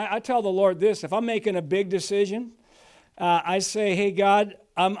decision, I tell the Lord this, if I'm making a big decision, I say, hey, God,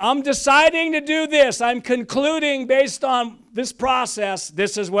 I'm deciding to do this. I'm concluding based on this process,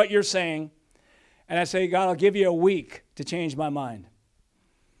 this is what you're saying. And I say, God, I'll give you a week to change my mind.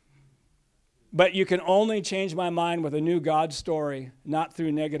 But you can only change my mind with a new God story, not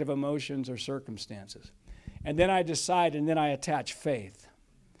through negative emotions or circumstances. And then I decide, and then I attach faith.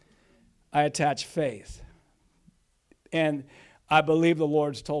 I attach faith. And I believe the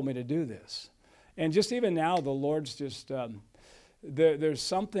Lord's told me to do this. And just even now, the Lord's just, there's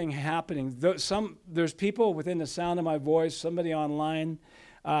something happening. There's people within the sound of my voice, somebody online.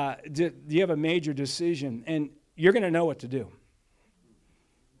 You have a major decision, and you're going to know what to do.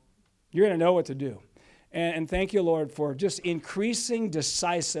 You're going to know what to do. And thank you, Lord, for just increasing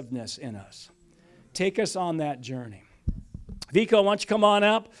decisiveness in us. Take us on that journey. Vico, why don't you come on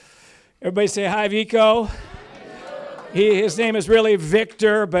up? Everybody say hi, Vico. His name is really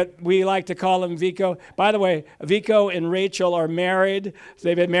Victor, but we like to call him Vico. By the way, Vico and Rachel are married.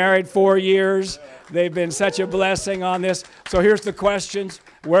 They've been married 4 years. They've been such a blessing on this. So here's the questions.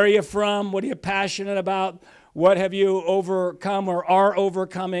 Where are you from? What are you passionate about? What have you overcome or are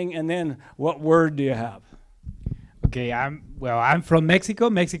overcoming? And then what word do you have? Okay, I'm from Mexico,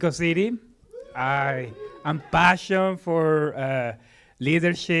 Mexico City. I'm passionate for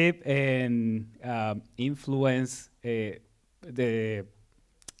leadership and influence the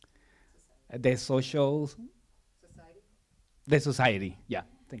social society. Yeah,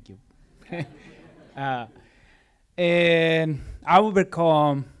 thank you. And I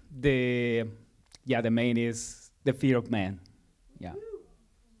overcome the main is the fear of man. Yeah.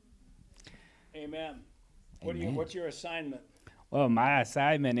 Amen. Amen. What's your assignment? Well, my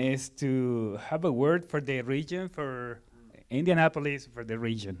assignment is to have a word for the region, for Indianapolis, for the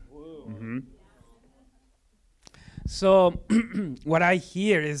region. Mm-hmm. So what I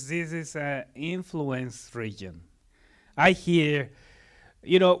hear is this is an influence region. I hear,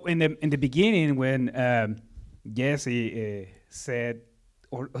 in the beginning when Jesse said,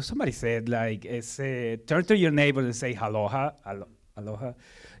 or somebody said, turn to your neighbor and say aloha, aloha.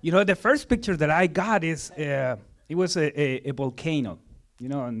 The first picture that I got is, it was a volcano. You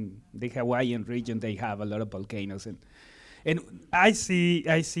know, in the Hawaiian region, they have a lot of volcanoes, and I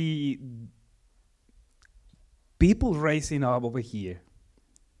see people rising up over here,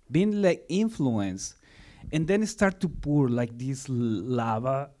 being like influenced, and then start to pour like this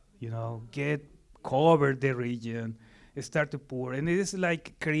lava, you know, get cover the region, start to pour, and it is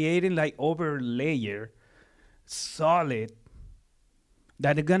like creating like over layer, solid,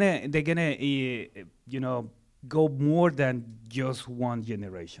 that they're gonna you know, go more than just one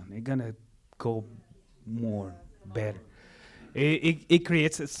generation. They're gonna go more better. It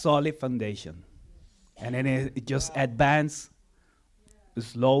creates a solid foundation, and then it just advance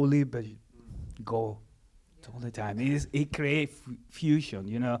slowly, but go all the time. It creates fusion.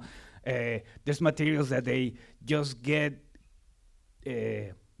 You know, there's materials that they just get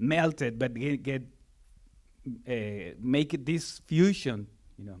melted, but get make it this fusion.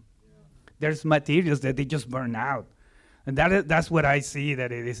 You know, there's materials that they just burn out, and that's what I see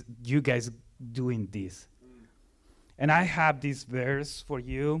that it is. You guys doing this, and I have this verse for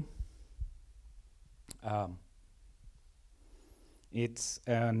you. It's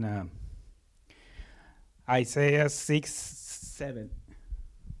on Isaiah 61:7.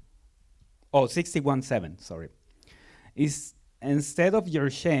 Sorry. Is instead of your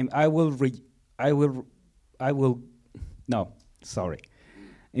shame,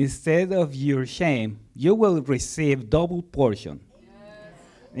 Instead of your shame, you will receive double portion. Yes.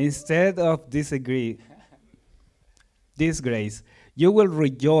 Instead of disgrace, you will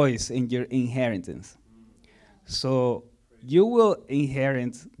rejoice in your inheritance. So you will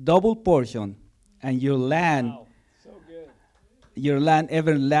inherit double portion, and your land, your land,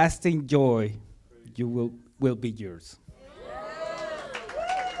 everlasting joy, you will be yours.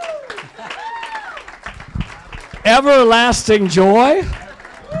 Everlasting joy?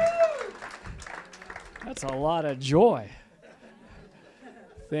 That's a lot of joy.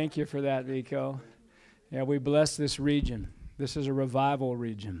 Thank you for that, Vico. Yeah, we bless this region. This is a revival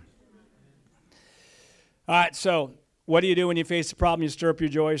region. All right, so what do you do when you face a problem? You stir up your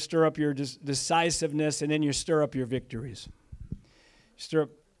joy, stir up your decisiveness, and then you stir up your victories. Stir up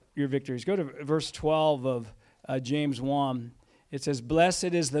your victories. Go to verse 12 of James 1. It says,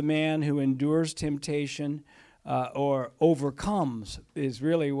 "Blessed is the man who endures temptation, or overcomes," is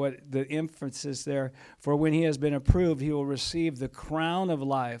really what the emphasis there. "For when he has been approved, he will receive the crown of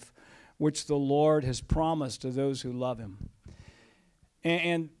life, which the Lord has promised to those who love him."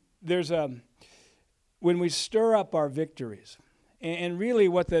 And there's when we stir up our victories, and really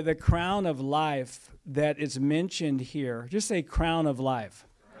what the crown of life that is mentioned here, just say crown of life.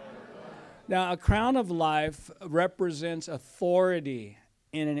 Now, a crown of life represents authority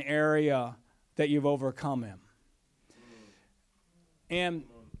in an area that you've overcome in. And,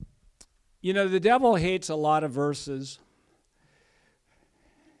 you know, the devil hates a lot of verses.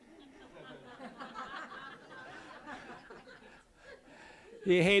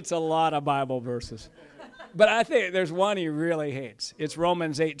 He hates a lot of Bible verses. But I think there's one he really hates. It's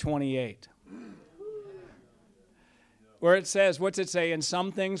Romans 8:28. Where it says, what's it say? "And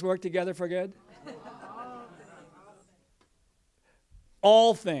some things work together for good?"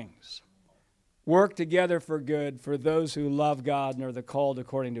 All things work together for good for those who love God and are the called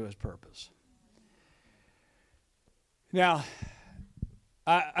according to his purpose. Now,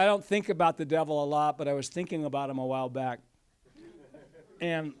 I don't think about the devil a lot, but I was thinking about him a while back.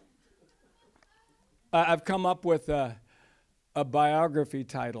 And I've come up with a biography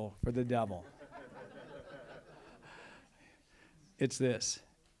title for the devil. It's this: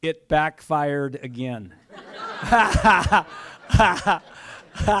 "It Backfired Again."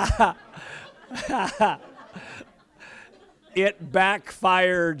 It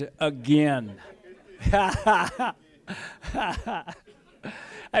backfired again. I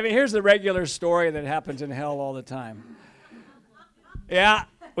mean, here's the regular story that happens in hell all the time. Yeah,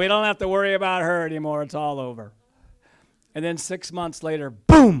 we don't have to worry about her anymore. It's all over. And then 6 months later,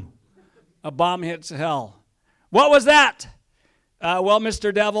 boom, a bomb hits hell. What was that? Well,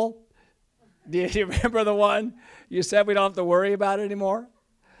 Mr. Devil, do you remember the one you said we don't have to worry about it anymore?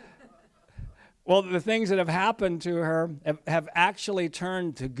 Well, the things that have happened to her have actually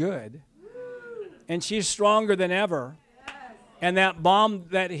turned to good. And she's stronger than ever. And that bomb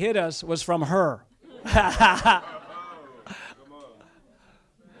that hit us was from her.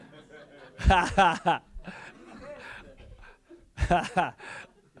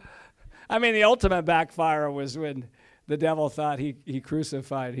 I mean, the ultimate backfire was when the devil thought he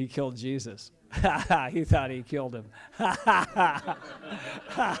killed Jesus. He thought he killed him. I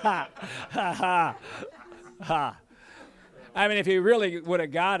mean, if he really would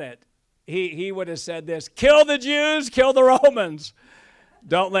have got it, he would have said this: "Kill the Jews, kill the Romans."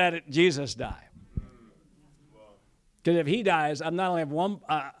 Don't let Jesus die. Because if he dies, I'm not only have one.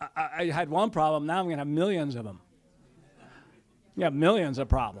 I had one problem. Now I'm going to have millions of them. You have millions of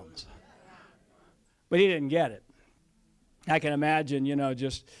problems. But he didn't get it. I can imagine,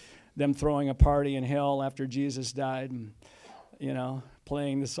 just them throwing a party in hell after Jesus died, and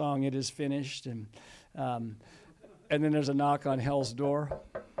playing the song "It Is Finished," and then there's a knock on hell's door.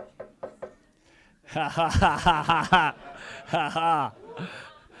 Ha ha ha ha ha ha ha.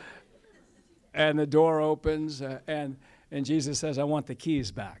 And the door opens, and Jesus says, "I want the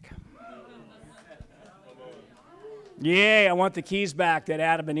keys back." Yay, I want the keys back that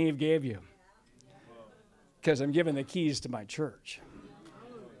Adam and Eve gave you. Because I'm giving the keys to my church.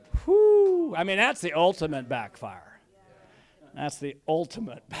 Whoo! I mean, that's the ultimate backfire. That's the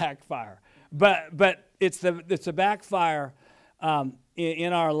ultimate backfire. But it's a backfire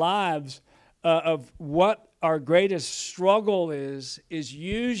in our lives of what our greatest struggle is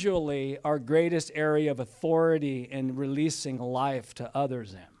usually our greatest area of authority in releasing life to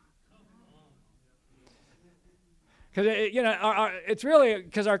others in. Because it's really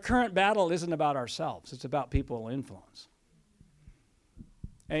because our current battle isn't about ourselves; it's about people influence.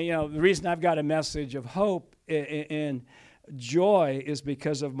 And the reason I've got a message of hope and joy is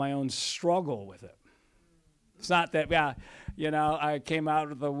because of my own struggle with it. It's not that I came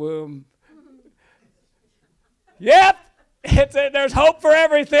out of the womb. Yep, there's hope for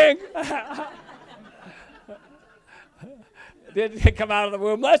everything. Didn't come out of the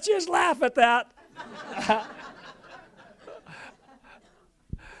womb. Let's just laugh at that.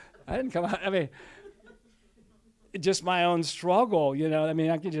 I didn't come out. I mean, just my own struggle.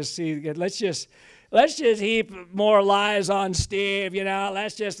 I can just see. Let's just heap more lies on Steve.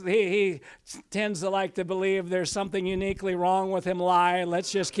 Let's just he tends to like to believe there's something uniquely wrong with him. Lie.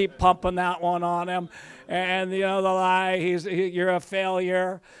 Let's just keep pumping that one on him. And the lie. You're a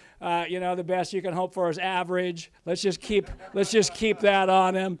failure. The best you can hope for is average. Let's just keep that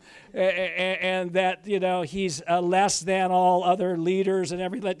on him, and that he's less than all other leaders and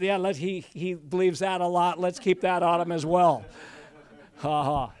everything. Yeah, he believes that a lot. Let's keep that on him as well. Ha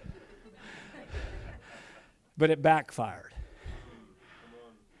ha. But it backfired.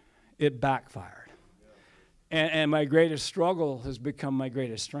 It backfired, and my greatest struggle has become my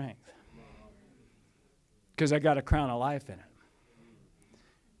greatest strength because I got a crown of life in it.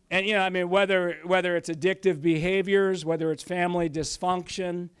 And, whether it's addictive behaviors, whether it's family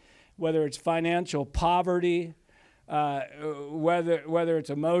dysfunction, whether it's financial poverty, whether it's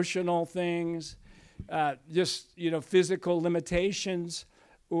emotional things, physical limitations,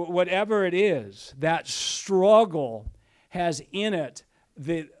 whatever it is, that struggle has in it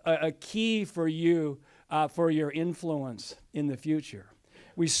a key for you for your influence in the future.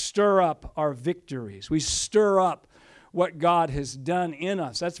 We stir up our victories. We stir up what God has done in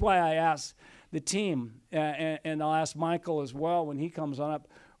us. That's why I asked the team, and I'll ask Michael as well when he comes on up,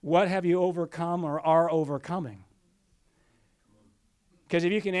 what have you overcome or are overcoming? Because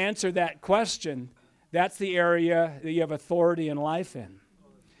if you can answer that question, that's the area that you have authority in life in.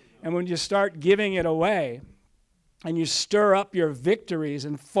 And when you start giving it away and you stir up your victories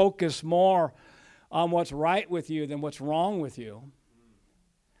and focus more on what's right with you than what's wrong with you,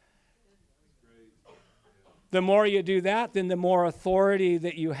 the more you do that, then the more authority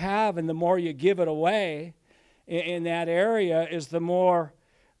that you have, and the more you give it away in that area is the more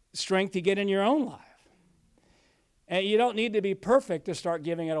strength you get in your own life. And you don't need to be perfect to start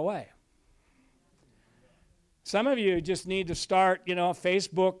giving it away. Some of you just need to start, a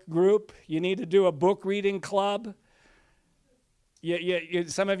Facebook group. You need to do a book reading club.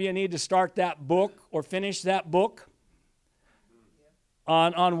 Some of you need to start that book or finish that book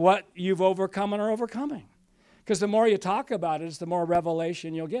on what you've overcome and are overcoming. Because the more you talk about it, the more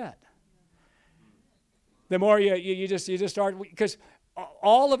revelation you'll get. The more you just start, because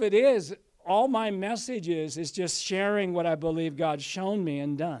all of it is, all my message is just sharing what I believe God's shown me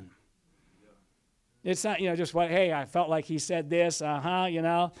and done. It's not, just what, hey, I felt like he said this,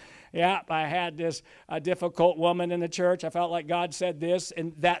 yeah, I had this difficult woman in the church. I felt like God said this,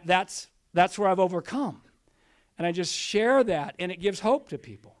 and that's where I've overcome. And I just share that, and it gives hope to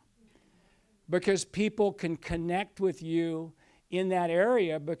people. Because people can connect with you in that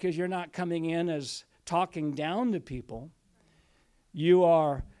area because you're not coming in as talking down to people. You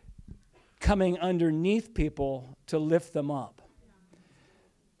are coming underneath people to lift them up.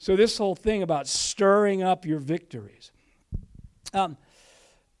 So this whole thing about stirring up your victories. I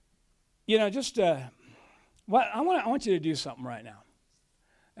want you to do something right now.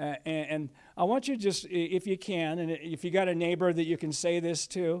 And I want you to just, if you can, and if you got a neighbor that you can say this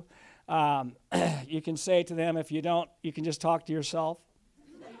to, you can say to them. If you don't, you can just talk to yourself.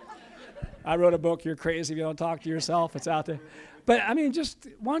 I wrote a book, You're Crazy If You Don't Talk to Yourself. It's out there. But, I mean,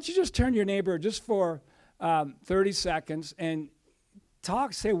 why don't you just turn to your neighbor just for 30 seconds and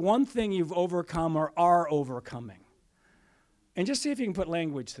say one thing you've overcome or are overcoming. And just see if you can put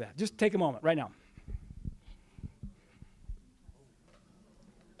language to that. Just take a moment right now.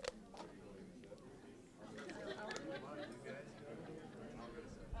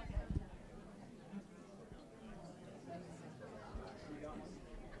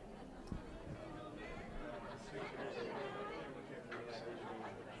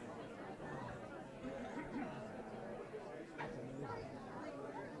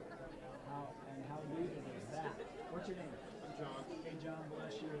 What's your name? I'm John. Hey, John,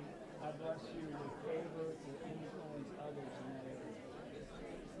 bless you. I bless you with favor to influence others in that area.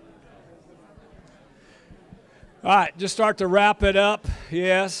 All right, just start to wrap it up.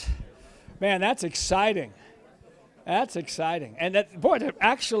 Yes. Man, that's exciting. That's exciting. And to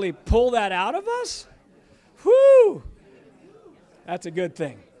actually pull that out of us, whoo, that's a good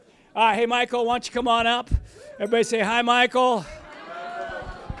thing. All right, hey, Michael, why don't you come on up? Everybody say hi, Michael.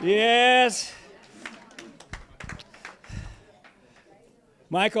 Yes.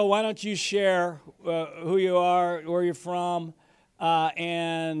 Michael, why don't you share who you are, where you're from,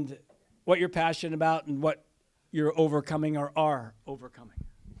 and what you're passionate about and what you're overcoming or are overcoming.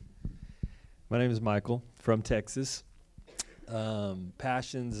 My name is Michael from Texas.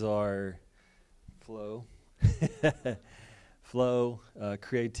 Passions are flow,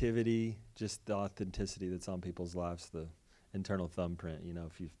 creativity, just the authenticity that's on people's lives, the internal thumbprint. You know,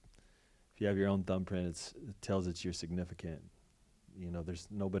 if you have your own thumbprint, it tells that you're significant. You know, there's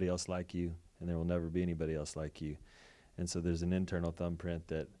nobody else like you, and there will never be anybody else like you. And so there's an internal thumbprint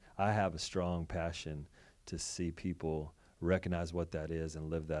that I have a strong passion to see people recognize what that is and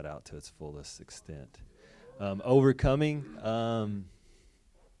live that out to its fullest extent. Overcoming, I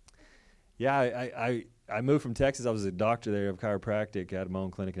moved from Texas. I was a doctor there of chiropractic. I had my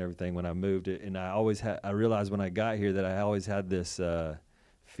own clinic and everything when I moved. And I realized when I got here that I always had this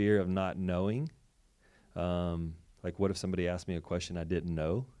fear of not knowing. Like, what if somebody asked me a question I didn't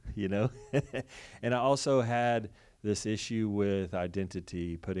know, you know? And I also had this issue with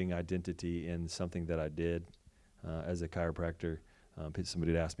identity, putting identity in something that I did as a chiropractor.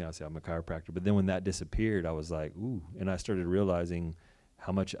 Somebody would ask me, I'd say I'm a chiropractor. But then when that disappeared, I was like, ooh. And I started realizing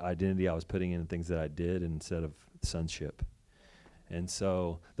how much identity I was putting in things that I did instead of sonship. And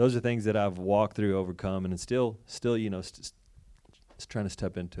so those are things that I've walked through, overcome, and still, you know, trying to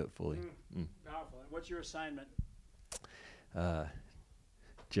step into it fully. Powerful. What's your assignment?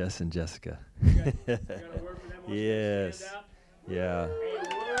 Jess and Jessica. You got a word for them? Yes. Yeah.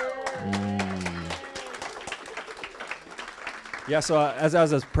 Yeah, so as I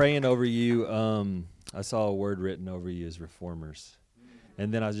was praying over you, I saw a word written over you as reformers.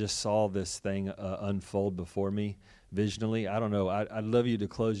 And then I just saw this thing unfold before me visionally. I don't know. I'd love you to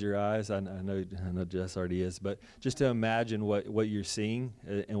close your eyes. I know Jess already is. But just to imagine what you're seeing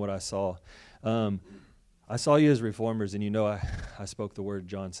and what I saw. I saw you as reformers, and you know I spoke the word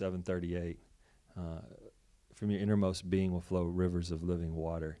John 7:38. From your innermost being will flow rivers of living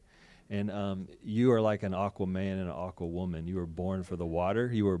water. And you are like an aqua man and an aqua woman. You were born for the water.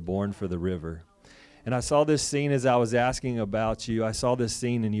 You were born for the river. And I saw this scene as I was asking about you. I saw this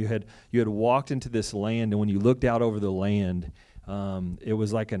scene, and you had walked into this land, and when you looked out over the land, it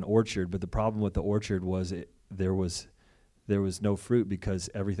was like an orchard. But the problem with the orchard was there was no fruit because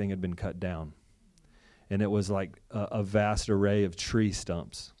everything had been cut down. And it was like a vast array of tree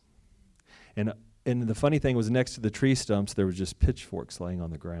stumps. And the funny thing was, next to the tree stumps, there was just pitchforks laying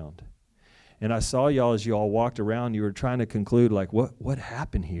on the ground. And I saw y'all as you all walked around, you were trying to conclude, like, what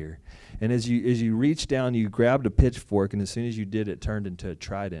happened here? And as you reached down, you grabbed a pitchfork, and as soon as you did, it turned into a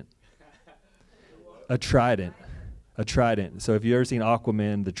trident. A trident. So if you've ever seen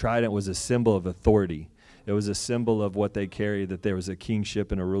Aquaman, the trident was a symbol of authority. It was a symbol of what they carried, that there was a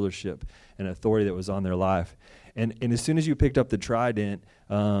kingship and a rulership and authority that was on their life. And as soon as you picked up the trident,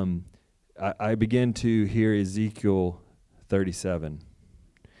 I began to hear Ezekiel 37.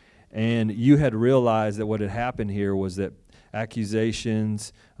 And you had realized that what had happened here was that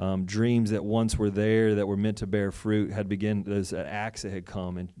accusations, dreams that once were there that were meant to bear fruit there's an axe that had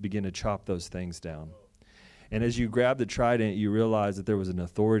come and began to chop those things down. And as you grabbed the trident, you realized that there was an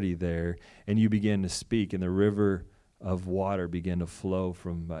authority there, and you began to speak, and the river of water began to flow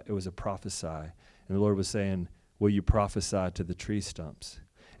from, it was a prophesy. And the Lord was saying, will you prophesy to the tree stumps?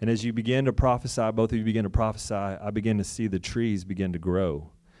 And as you began to prophesy, both of you began to prophesy, I began to see the trees begin to grow.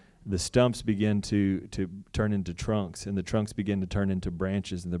 The stumps began to turn into trunks, and the trunks began to turn into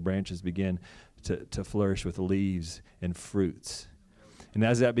branches, and the branches began to flourish with leaves and fruits. And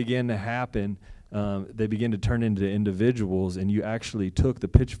as that began to happen, they began to turn into individuals, and you actually took the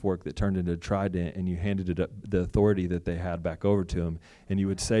pitchfork that turned into a trident and you handed it up, the authority that they had, back over to them, and you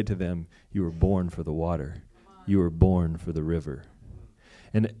would say to them, you were born for the water. You were born for the river.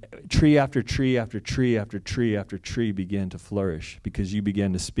 And tree after tree after tree after tree after tree began to flourish because you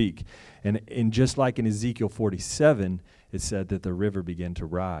began to speak. And just like in Ezekiel 47, it said that the river began to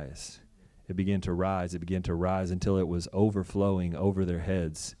rise. It began to rise. It began to rise until it was overflowing over their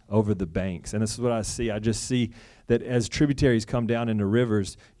heads, over the banks. And this is what I see. I just see that as tributaries come down into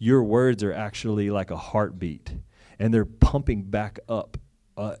rivers, your words are actually like a heartbeat, and they're pumping back up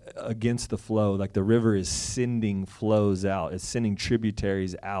against the flow. Like the river is sending flows out. It's sending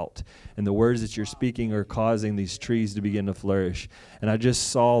tributaries out. And the words that you're speaking are causing these trees to begin to flourish. And I just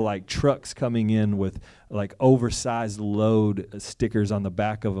saw like trucks coming in with like oversized load stickers on the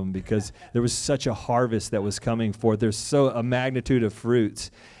back of them because there was such a harvest that was coming forth. There's so a magnitude of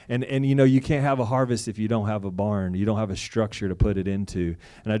fruits. And you know, you can't have a harvest if you don't have a barn. You don't have a structure to put it into.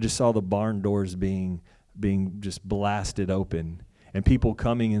 And I just saw the barn doors being just blasted open. And people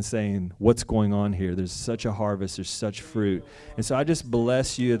coming and saying, what's going on here? There's such a harvest. There's such fruit. And so I just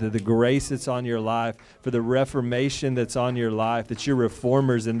bless you that the grace that's on your life, for the reformation that's on your life, that you're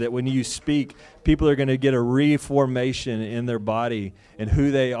reformers, and that when you speak, people are going to get a reformation in their body and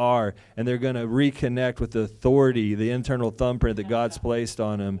who they are, and they're going to reconnect with the authority, the internal thumbprint that God's placed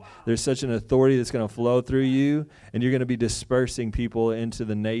on them. There's such an authority that's going to flow through you, and you're going to be dispersing people into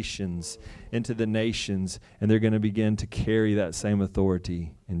the nations, and they're going to begin to carry that same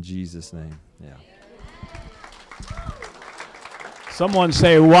authority in Jesus' name. Yeah. Someone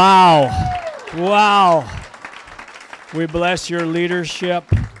say, wow. Wow. We bless your leadership.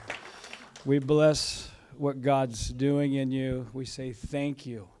 We bless what God's doing in you. We say thank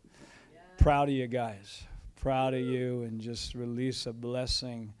you. Proud of you guys. Proud of you, and just release a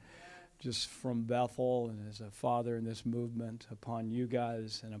blessing just from Bethel and as a father in this movement upon you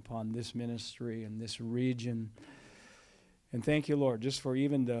guys and upon this ministry and this region. And thank you, Lord, just for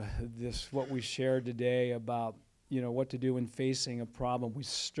even this what we shared today about, you know, what to do when facing a problem. We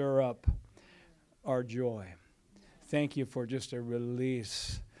stir up our joy. Thank you for just a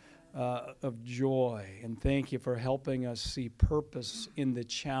release of joy, and thank you for helping us see purpose in the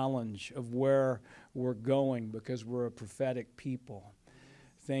challenge of where we're going, because we're a prophetic people.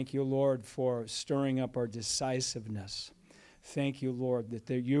 Thank you, Lord, for stirring up our decisiveness. Thank you, Lord, that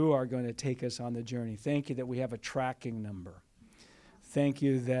you are going to take us on the journey. Thank you that we have a tracking number. Thank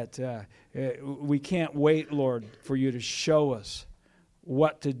you that we can't wait, Lord, for you to show us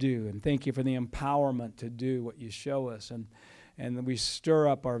what to do. And thank you for the empowerment to do what you show us. And we stir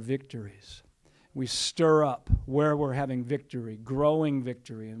up our victories. We stir up where we're having victory, growing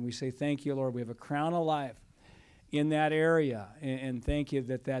victory. And we say, thank you, Lord, we have a crown of life in that area. And thank you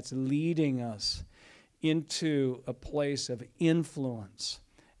that that's leading us into a place of influence.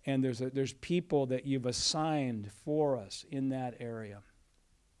 And there's people that you've assigned for us in that area.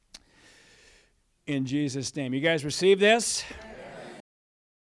 In Jesus' name. You guys receive this?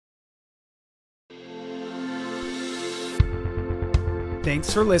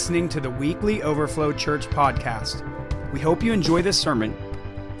 Thanks for listening to the weekly Overflow Church podcast. We hope you enjoy this sermon.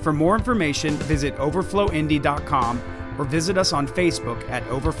 For more information, visit overflowindy.com or visit us on Facebook at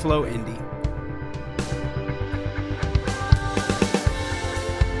Overflow Indy.